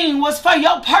pain was for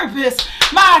your purpose.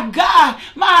 My God,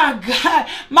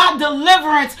 my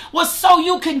deliverance was so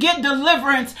you can get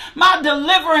deliverance. My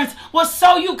deliverance was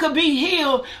so you could be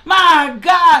healed. My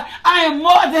God, I am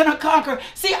more than a conqueror.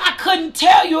 See, I couldn't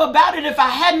tell you about it if I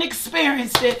hadn't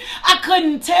experienced it. I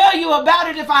couldn't tell you about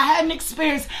it if I hadn't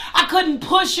experienced. I couldn't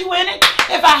push you in it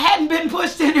if I hadn't been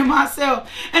pushed in it myself.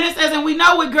 And it says, and we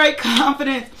know with great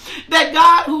confidence that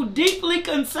God, who deeply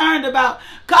concerned about,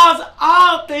 cause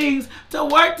all things to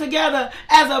work together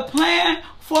as a plan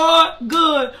for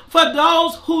good, for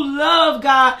those who love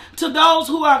God, to those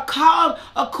who are called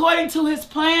according to his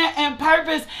plan and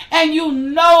purpose. And you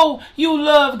know you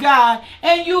love God.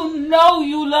 And you know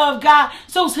you love God.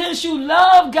 So since you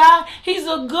love God, he's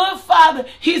a good father.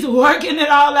 He's working it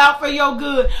all out for your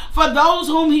good. For those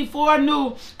whom he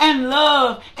foreknew and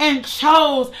loved and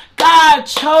chose, God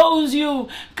chose you.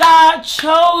 God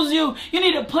chose you. You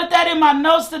need to put that in my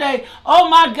notes today. Oh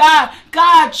my God.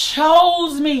 God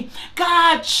chose me.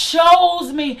 God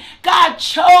chose me. God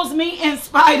chose me in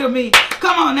spite of me.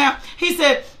 Come on now. He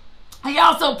said, he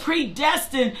also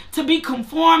predestined to be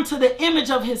conformed to the image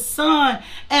of his son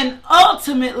and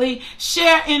ultimately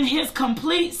share in his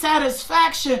complete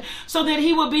satisfaction, so that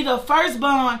he will be the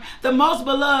firstborn, the most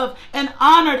beloved and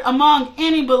honored among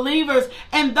any believers.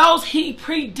 And those he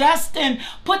predestined,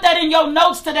 put that in your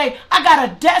notes today. I got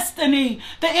a destiny.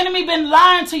 The enemy been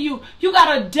lying to you. You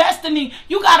got a destiny.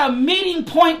 You got a meeting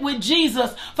point with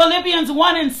Jesus. Philippians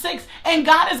 1:6. And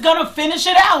God is going to finish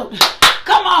it out.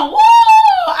 Come on. Woo!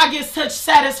 I get such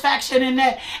satisfaction in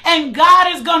that. And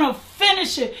God is going to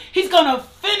finish it. He's going to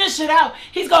finish it out.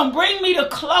 He's going to bring me to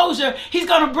closure. He's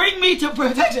going to bring me to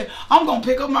perfection. I'm going to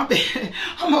pick up my bed.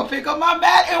 I'm going to pick up my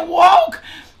mat and walk.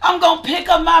 I'm going to pick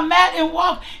up my mat and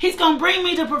walk. He's going to bring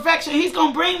me to perfection. He's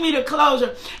going to bring me to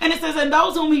closure. And it says, and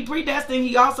those whom he predestined,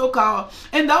 he also called.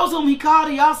 And those whom he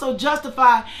called, he also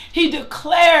justified. He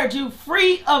declared you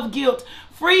free of guilt,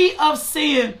 free of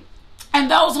sin, And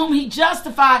those whom he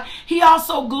justified, he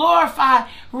also glorified,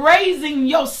 raising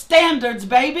your standards,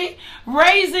 baby.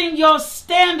 Raising your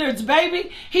standards, baby.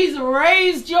 He's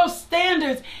raised your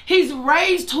standards. He's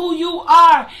raised who you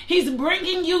are. He's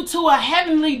bringing you to a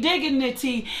heavenly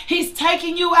dignity. He's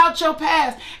taking you out your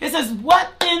past. It says,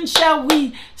 what then shall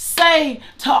we say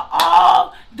to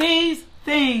all these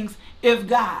things if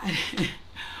God...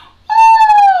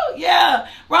 Yeah,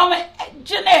 Roman,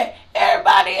 Jeanette,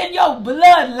 everybody in your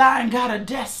bloodline got a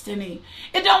destiny.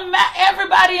 It don't matter.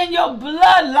 Everybody in your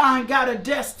bloodline got a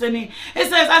destiny. It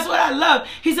says, that's what I love.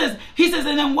 He says,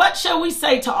 and then what shall we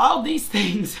say to all these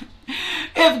things?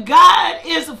 If God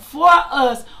is for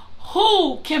us,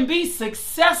 who can be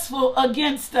successful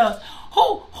against us?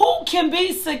 Who can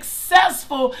be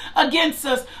successful against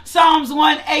us? Psalms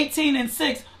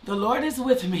 1:18-6. The Lord is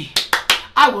with me.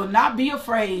 I will not be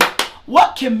afraid.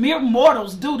 What can mere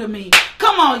mortals do to me?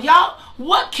 Come on, y'all.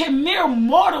 What can mere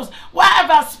mortals? Why have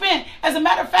I spent? As a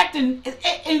matter of fact, in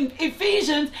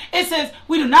Ephesians, it says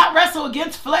we do not wrestle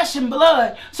against flesh and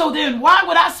blood. So then why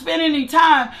would I spend any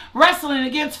time wrestling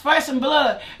against flesh and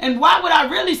blood? And why would I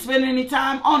really spend any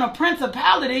time on a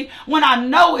principality when I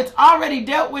know it's already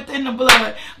dealt with in the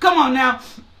blood? Come on now.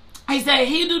 He said,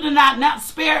 he who did not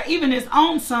spare even his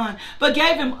own son, but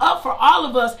gave him up for all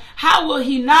of us, how will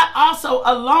he not also,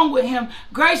 along with him,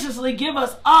 graciously give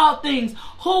us all things?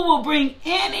 Who will bring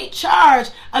any charge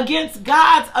against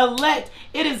God's elect?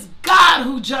 It is God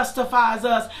who justifies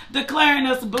us, declaring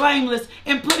us blameless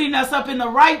and putting us up in the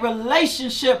right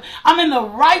relationship. I'm in the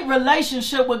right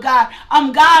relationship with God.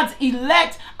 I'm God's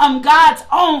elect. I'm God's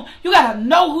own. You got to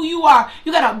know who you are.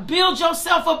 You got to build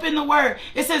yourself up in the word.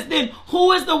 It says, then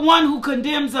who is the one who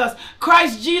condemns us?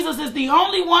 Christ Jesus is the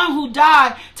only one who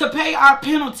died to pay our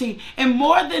penalty. And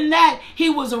more than that, he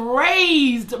was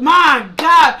raised, my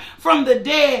God, from the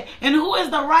dead. And who is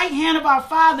the right hand of our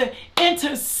Father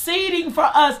interceding for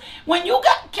us? When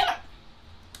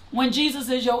Jesus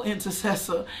is your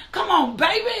intercessor, come on,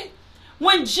 baby.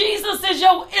 When Jesus is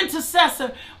your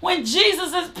intercessor, when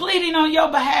Jesus is pleading on your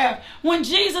behalf, when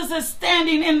Jesus is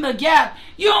standing in the gap,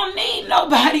 you don't need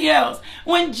nobody else.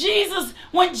 When Jesus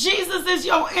is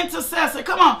your intercessor,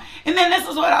 come on. And then this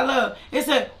is what I love. It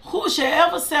said, who shall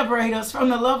ever separate us from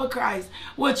the love of Christ?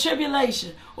 With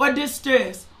tribulation or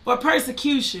distress or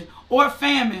persecution or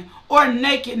famine or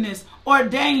nakedness or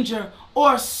danger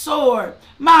or sword?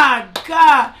 My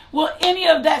God, will any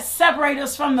of that separate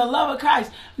us from the love of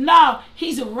Christ? No,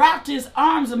 he's wrapped his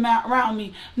arms around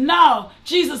me. No,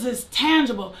 Jesus is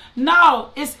tangible.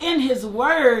 No, it's in his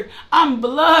word. I'm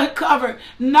blood covered.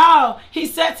 No, he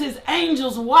sets his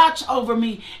angels watch over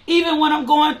me, even when I'm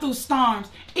going through storms,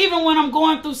 even when I'm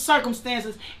going through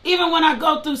circumstances, even when I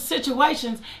go through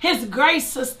situations. His grace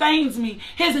sustains me.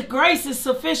 His grace is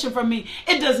sufficient for me.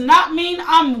 It does not mean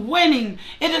I'm winning.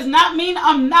 It does not mean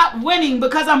I'm not winning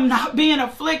because I'm not being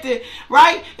afflicted,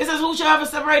 right? It says, who shall ever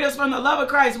separate us from the love of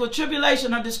Christ? With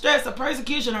tribulation or distress or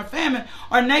persecution or famine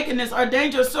or nakedness or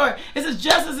danger or sword? It says,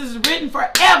 justice is written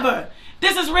forever.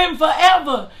 This is written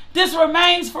forever. This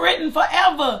remains written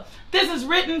forever. This is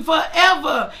written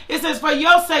forever. It says, for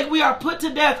your sake we are put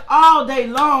to death all day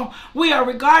long. We are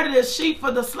regarded as sheep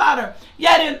for the slaughter.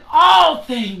 Yet in all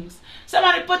things,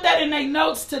 somebody put that in their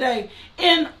notes today.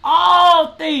 In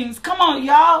all things. Come on,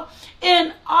 y'all.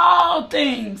 In all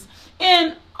things.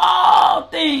 In all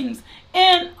things.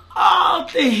 In all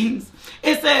things.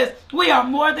 It says, we are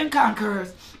more than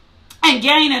conquerors and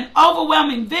gain an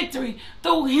overwhelming victory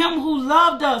through him who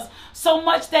loved us so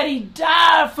much that he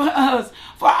died for us.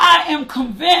 For I am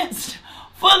convinced,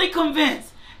 fully convinced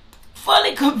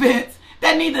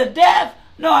that neither death,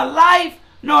 nor life,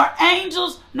 nor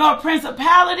angels, nor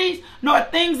principalities, nor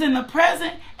things in the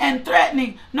present and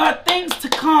threatening, nor things to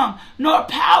come, nor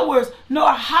powers, nor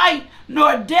height,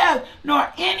 nor depth,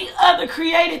 nor any other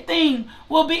created thing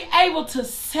will be able to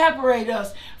separate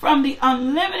us from the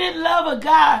unlimited love of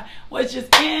God, which is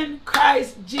in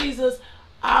Christ Jesus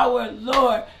our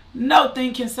Lord.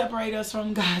 Nothing can separate us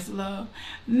from God's love.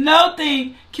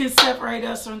 Nothing can separate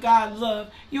us from God's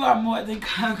love. You are more than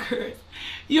conquerors.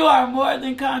 You are more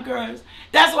than conquerors.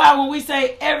 That's why when we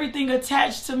say everything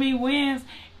attached to me wins,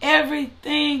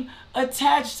 everything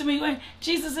attached to me wins.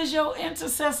 Jesus is your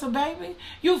intercessor, baby.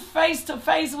 You face to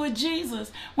face with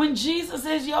Jesus. When Jesus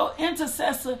is your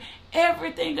intercessor,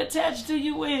 everything attached to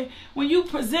you wins. When you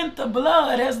present the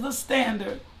blood as the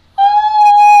standard.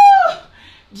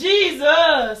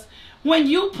 Jesus, when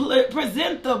you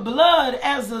present the blood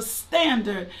as a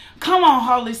standard, come on,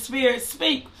 Holy Spirit,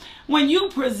 speak. when you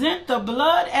present the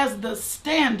blood as the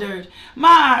standard,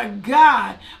 my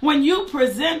God, when you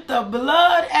present the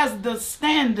blood as the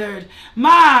standard,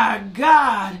 my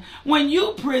God, when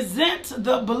you present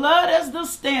the blood as the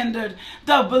standard,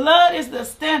 the blood is the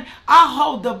stand. I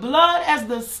hold the blood as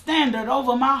the standard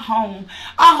over my home.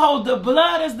 I hold the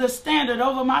blood as the standard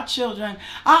over my children.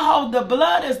 I hold the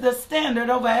blood as the standard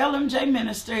over LMJ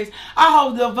Ministries. I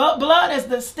hold the blood as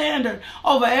the standard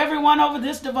over everyone over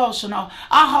this devotional.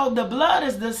 I hold the blood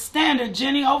as the standard,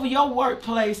 Jenny, over your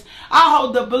workplace. I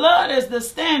hold the blood as the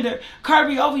standard,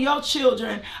 Kirby, over your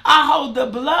children. I hold the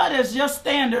blood as your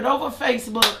standard over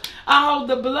Facebook. I hold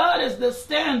the blood as the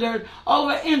standard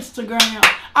over Instagram.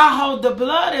 I hold the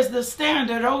blood as the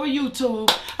standard over YouTube.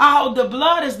 I hold the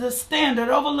blood as the standard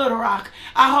over Little Rock.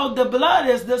 I hold the blood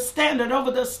as the standard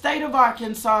over the state of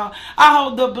Arkansas. I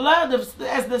hold the blood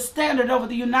as the standard over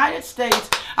the United States.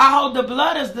 I hold the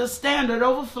blood as the standard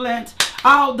over Flint.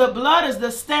 I hold the blood as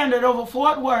the standard over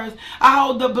Fort Worth. I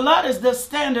hold the blood as the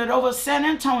standard over San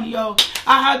Antonio.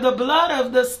 I hold the blood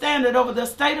of the standard over the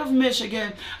state of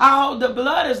Michigan. I hold the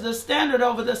blood as the standard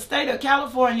over the state of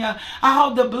California. I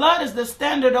hold the blood as the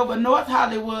standard over North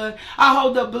Hollywood. I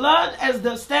hold the blood as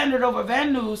the standard over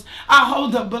Van Nuys. I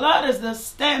hold the blood as the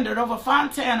standard over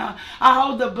Fontana. I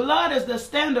hold the blood as the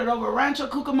standard over Rancho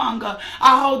Cucamonga.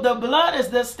 I hold the blood as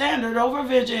the standard over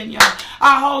Virginia.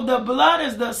 I hold the blood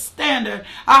as the standard.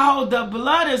 I hold the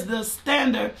blood as the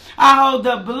standard. I hold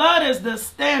the blood as the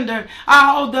standard.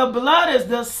 I hold the blood as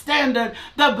the standard.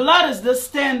 The blood is the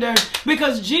standard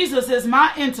because Jesus is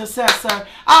my intercessor.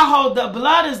 I hold the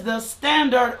blood as the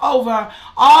standard over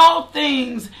all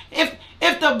things. If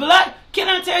the blood, can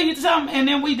I tell you something? And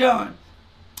then we done.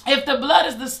 If the blood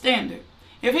is the standard,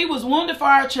 if he was wounded for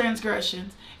our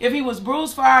transgressions, if he was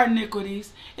bruised for our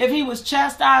iniquities, if he was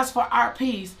chastised for our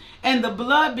peace, and the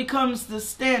blood becomes the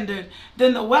standard,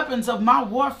 then the weapons of my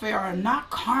warfare are not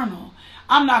carnal.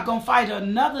 I'm not going to fight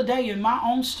another day in my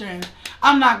own strength.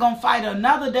 I'm not going to fight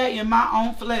another day in my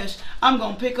own flesh. I'm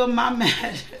going to pick up my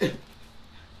mat.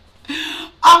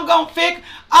 I'm going to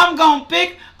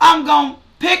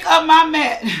pick up my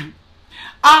mat.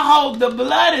 I hold the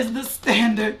blood as the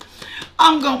standard.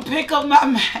 I'm going to pick up my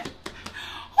mat.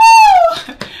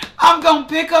 Woo! I'm going to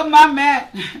pick up my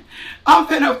mat. I'm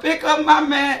going to pick up my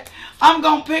mat. I'm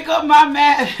going to pick up my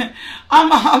mat.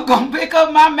 I'm going to pick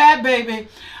up my mat, baby.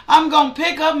 I'm going to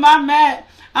pick up my mat.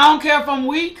 I don't care if I'm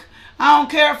weak. I don't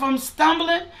care if I'm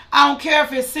stumbling. I don't care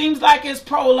if it seems like it's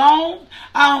prolonged.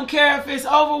 I don't care if it's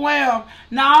overwhelmed.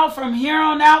 No, from here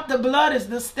on out, the blood is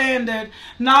the standard.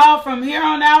 No, from here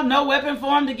on out, no weapon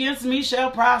formed against me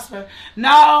shall prosper.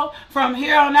 No, from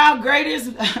here on out, great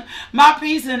is my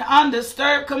peace and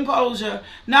undisturbed composure.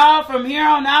 No, from here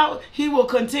on out, he will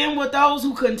contend with those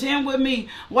who contend with me.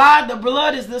 Why? The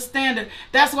blood is the standard.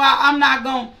 That's why I'm not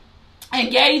going to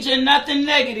engage in nothing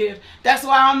negative. That's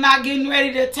why I'm not getting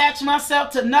ready to attach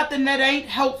myself to nothing that ain't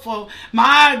helpful.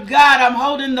 My God, I'm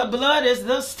holding the blood as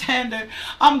the standard.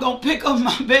 I'm going to pick up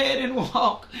my bed and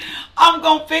walk. I'm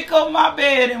going to pick up my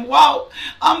bed and walk.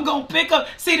 I'm going to pick up.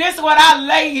 See, this is what I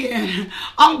lay in.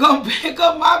 I'm going to pick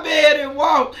up my bed and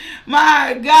walk.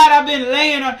 My God, I've been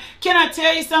laying on. Can I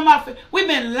tell you something? We've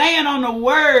been laying on the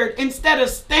word instead of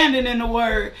standing in the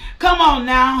word. Come on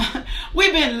now.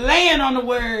 We've been laying on the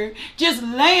word. Just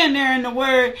laying there in the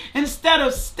word instead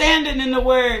of standing in the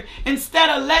word, instead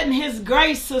of letting his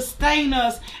grace sustain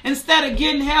us, instead of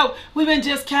getting help. We've been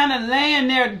just kind of laying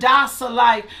there docile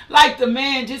like the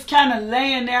man, just kind of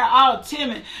laying there all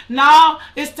timid. Now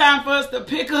it's time for us to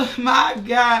pick up, my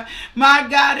God,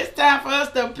 it's time for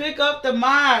us to pick up the,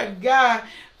 my God.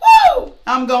 Woo!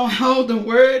 I'm going to hold the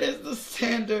word as the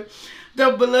standard.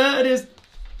 The blood is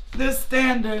the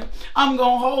standard. I'm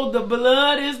going to hold the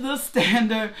blood as the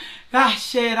standard.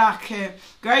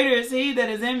 Greater is he that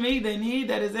is in me than he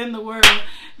that is in the world.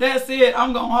 That's it.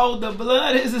 I'm going to hold the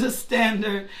blood as the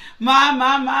standard.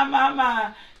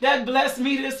 My. That blessed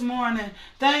me this morning.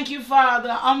 Thank you,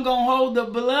 Father. I'm going to hold the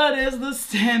blood as the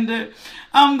standard.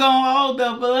 I'm going to hold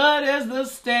the blood as the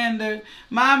standard.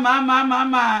 My.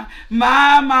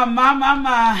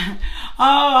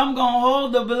 Oh, I'm going to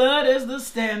hold the blood as the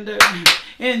standard.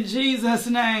 In Jesus'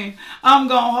 name, I'm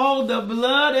going to hold the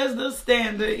blood as the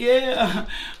standard. Yeah.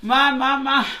 My.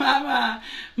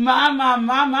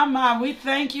 We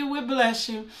thank you. We bless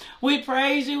you. We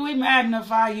praise you. We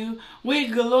magnify you. We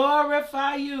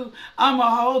glorify you. I'm going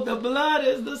to hold the blood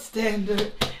as the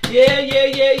standard. Yeah, yeah,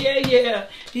 yeah, yeah, yeah.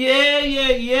 Yeah, yeah,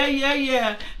 yeah, yeah,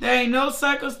 yeah. There ain't no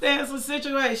circumstance or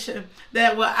situation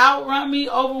that will outrun me,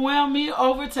 overwhelm me,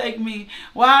 overtake me.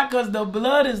 Why? Because the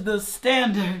blood is the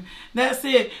standard. That's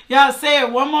it. Y'all say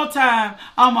it one more time.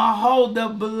 I'ma hold the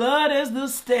blood as the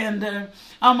standard.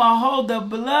 I'ma hold the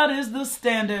blood as the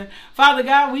standard. Father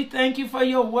God, we thank you for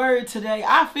your word today.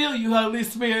 I feel you, Holy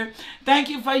Spirit. Thank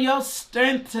you for your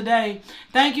strength today.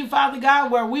 Thank you, Father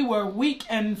God, where we were weak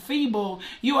and feeble.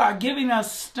 You are giving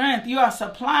us strength. You are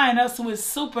supplying us with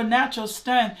supernatural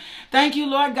strength. Thank you,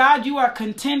 Lord God, you are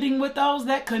contending with those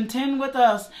that contend with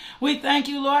us. We thank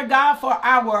you, Lord God, for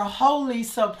our holy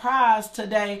surprise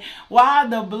today. Why?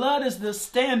 The blood is the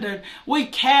standard. We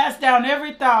cast down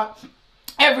every thought,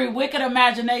 every wicked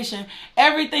imagination,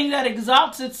 everything that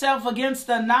exalts itself against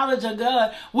the knowledge of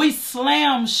God. We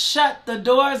slam shut the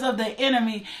doors of the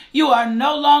enemy. You are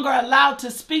no longer allowed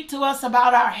to speak to us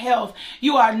about our health.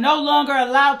 You are no longer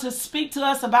allowed to speak to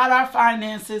us about our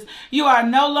finances. You are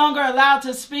no longer allowed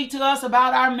to speak to us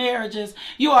about our marriages.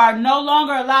 You are no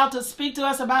longer allowed to speak to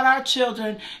us about our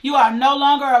children. You are no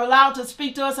longer allowed to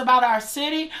speak to us about our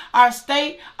city, our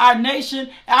state, our nation,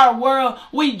 our world.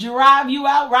 We drive you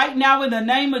out right now in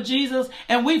the name of Jesus,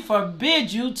 and we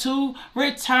forbid you to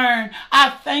return. I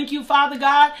thank you, Father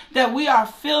God, that we are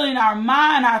filling our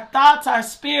mind, our thoughts, our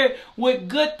spirit with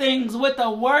good things, with the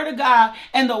word of God,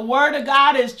 and the word of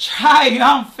God is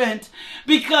triumphant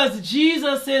because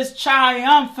Jesus is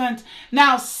triumphant.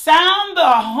 Now sound the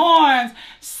horns,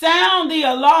 sound the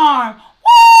alarm.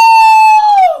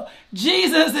 Woo!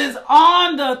 Jesus is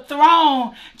on the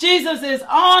throne. Jesus is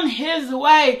on his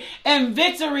way, and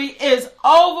victory is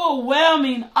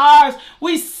overwhelming ours.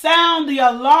 We sound the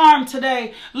alarm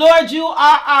today. Lord, you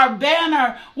are our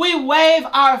banner. We wave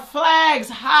our flags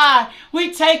high.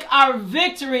 We take our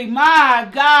victory. My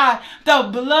God, the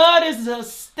blood is the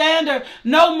standard.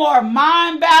 No more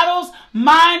mind battles,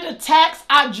 mind attacks.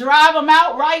 I drive them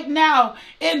out right now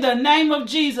in the name of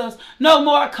Jesus. No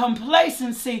more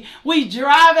complacency. We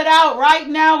drive it out right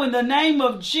now in the name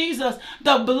of Jesus.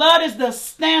 The blood is the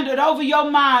standard over your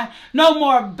mind. No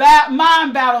more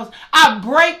mind battles. I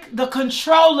break the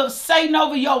control of Satan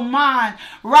over your mind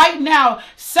right now.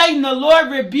 Satan, the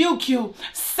Lord rebuke you.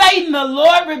 Satan, the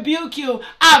Lord rebuke you.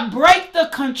 I break the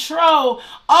control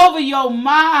over your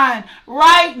mind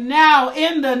right now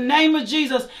in the name of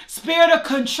Jesus. Spirit of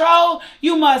control,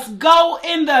 you must go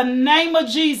in the name of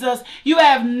Jesus. You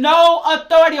have no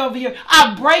authority over here.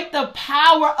 I break the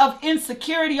power of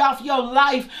insecurity off your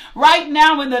life right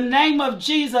now in the name of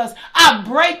Jesus. I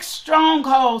break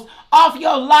strongholds off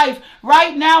your life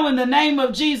right now in the name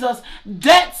of Jesus.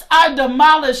 Debts are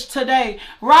demolished today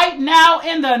right now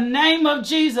in the name of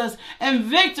Jesus, and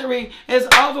victory is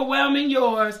overwhelming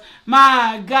yours.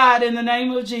 My God, in the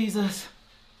name of Jesus.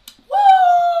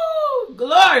 Woo!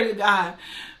 Glory to God.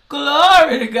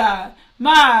 Glory to God.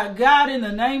 My God, in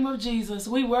the name of Jesus,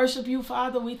 we worship you,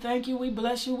 Father. We thank you. We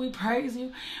bless you. We praise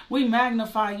you. We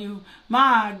magnify you.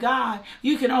 My God,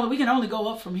 we can only go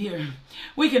up from here.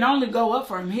 We can only go up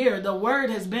from here. The word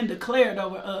has been declared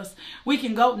over us. We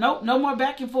can go, nope, no more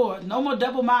back and forth. No more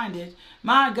double-minded.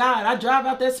 My God, I drive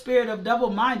out that spirit of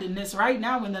double-mindedness right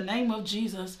now in the name of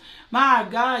Jesus. My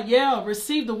God, yeah,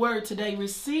 receive the word today.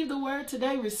 Receive the word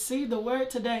today. Receive the word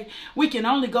today. We can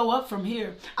only go up from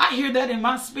here. I hear that in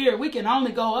my spirit. We can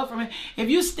only go up from here. If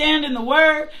you stand in the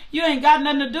word, you ain't got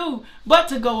nothing to do but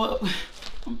to go up.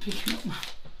 I'm picking up my...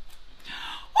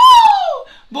 Woo!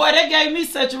 Boy, that gave me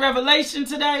such a revelation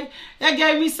today. That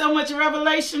gave me so much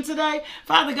revelation today.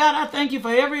 Father God, I thank you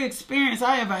for every experience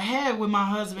I ever had with my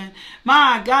husband.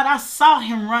 My God, I saw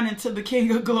him running to the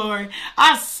King of Glory.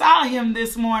 I saw him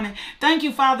this morning. Thank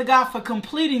you, Father God, for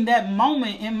completing that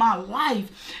moment in my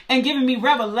life and giving me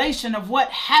revelation of what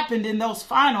happened in those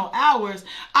final hours.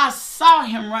 I saw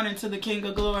him running to the King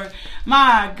of Glory.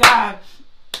 My God.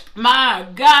 My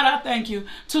God, I thank you.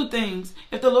 Two things.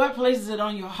 If the Lord places it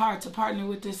on your heart to partner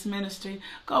with this ministry,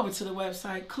 go over to the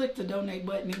website, click the donate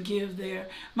button and give there.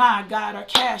 My God, or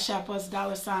cash app us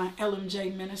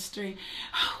 $LMJ Ministry.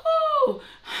 Woo!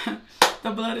 The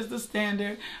blood is the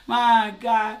standard. My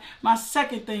God. My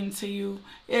second thing to you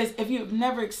is, if you've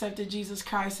never accepted Jesus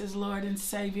Christ as Lord and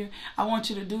Savior, I want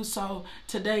you to do so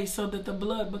today so that the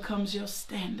blood becomes your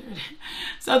standard.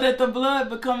 So that the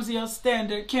blood becomes your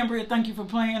standard. Cambria, thank you for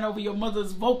playing over your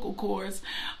mother's vocal cords.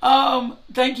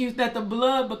 Thank you that the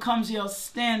blood becomes your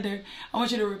standard. I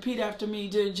want you to repeat after me.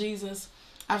 Dear Jesus,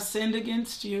 I've sinned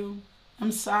against you.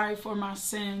 I'm sorry for my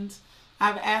sins.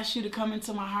 I've asked you to come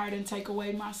into my heart and take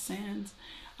away my sins.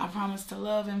 I promise to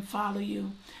love and follow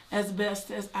you as best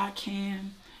as I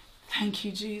can. Thank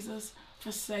you, Jesus,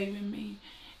 for saving me.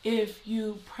 if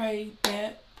you prayed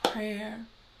that prayer.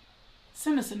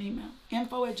 Send us an email,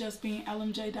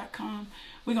 info@justbeinglmj.com.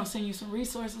 We're going to send you some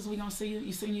resources. We're going to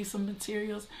send you some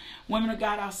materials. Women of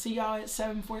God, I'll see y'all at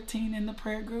 7:14 in the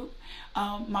prayer group.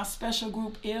 My special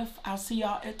group, I'll see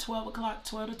y'all at 12 o'clock,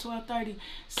 12 to 12:30.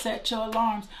 Set your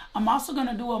alarms. I'm also going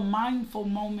to do a mindful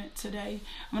moment today.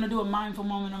 I'm going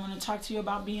to talk to you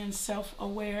about being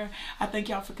self-aware. I thank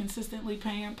y'all for consistently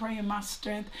praying my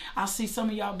strength. I'll see some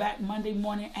of y'all back Monday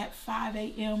morning at 5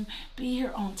 a.m. Be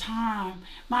here on time.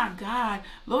 My God,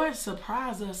 Lord,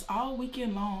 surprise us all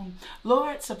weekend long.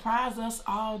 Lord, surprise us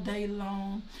all day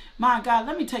long. My God,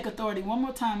 let me take authority one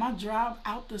more time. I drive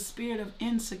out the spirit of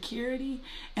insecurity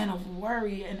and of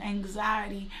worry and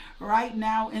anxiety right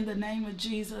now in the name of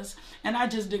Jesus. And I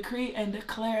just decree and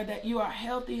declare that you are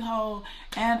healthy, whole,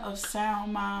 and of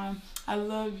sound mind. I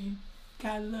love you.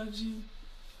 God loves you.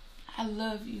 I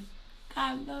love you.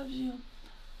 God loves you.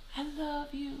 I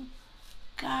love you.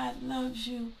 God loves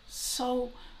you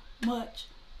so much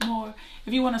more.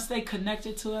 If you want to stay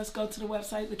connected to us, go to the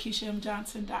website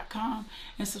LakeishaMJohnson.com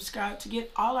and subscribe to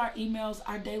get all our emails,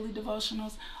 our daily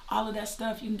devotionals, all of that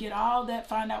stuff. You can get all that,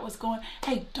 find out what's going on.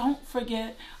 Hey, don't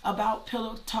forget about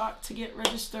Pillow Talk to get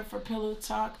registered for Pillow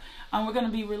Talk. We're going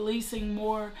to be releasing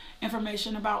more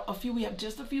information about we have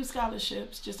just a few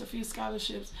scholarships.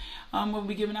 We'll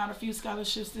be giving out a few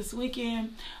scholarships this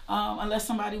weekend, unless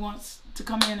somebody wants to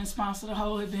come in and sponsor the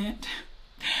whole event.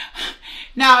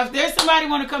 Now, if there's somebody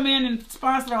want to come in and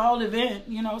sponsor the whole event,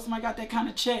 somebody got that kind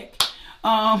of check,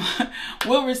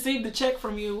 we'll receive the check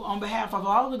from you on behalf of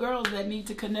all the girls that need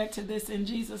to connect to this in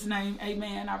Jesus' name.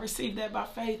 Amen. I received that by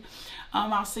faith.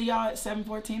 I'll see y'all at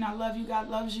 7:14. I love you. God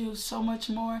loves you so much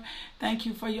more. Thank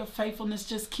you for your faithfulness.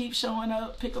 Just keep showing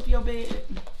up. Pick up your bed.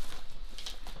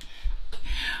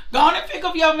 Go on and pick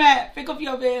up your mat, pick up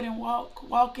your bed and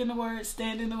walk in the word,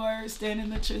 stand in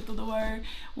the truth of the word.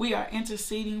 We are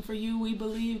interceding for you. We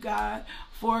believe God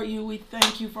for you. We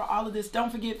thank you for all of this. Don't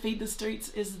forget, Feed the Streets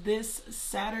is this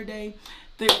Saturday.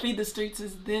 Feed the Streets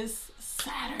is this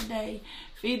Saturday.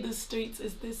 Feed the Streets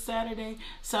is this Saturday.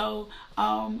 So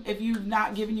if you've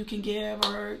not given, you can give.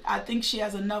 Or I think she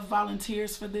has enough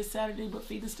volunteers for this Saturday, but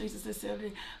Feed the Streets is this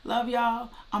Saturday. Love y'all.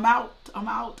 I'm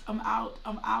out.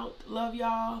 Love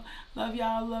y'all.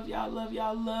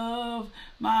 Love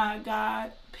my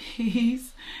God.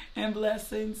 Peace and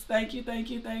blessings. Thank you.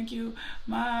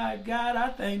 My God, I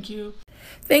thank you.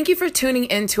 Thank you for tuning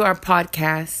into our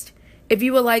podcast. If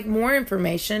you would like more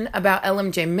information about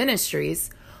LMJ Ministries,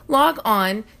 log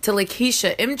on to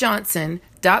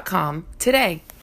LakeishaMJohnson.com today.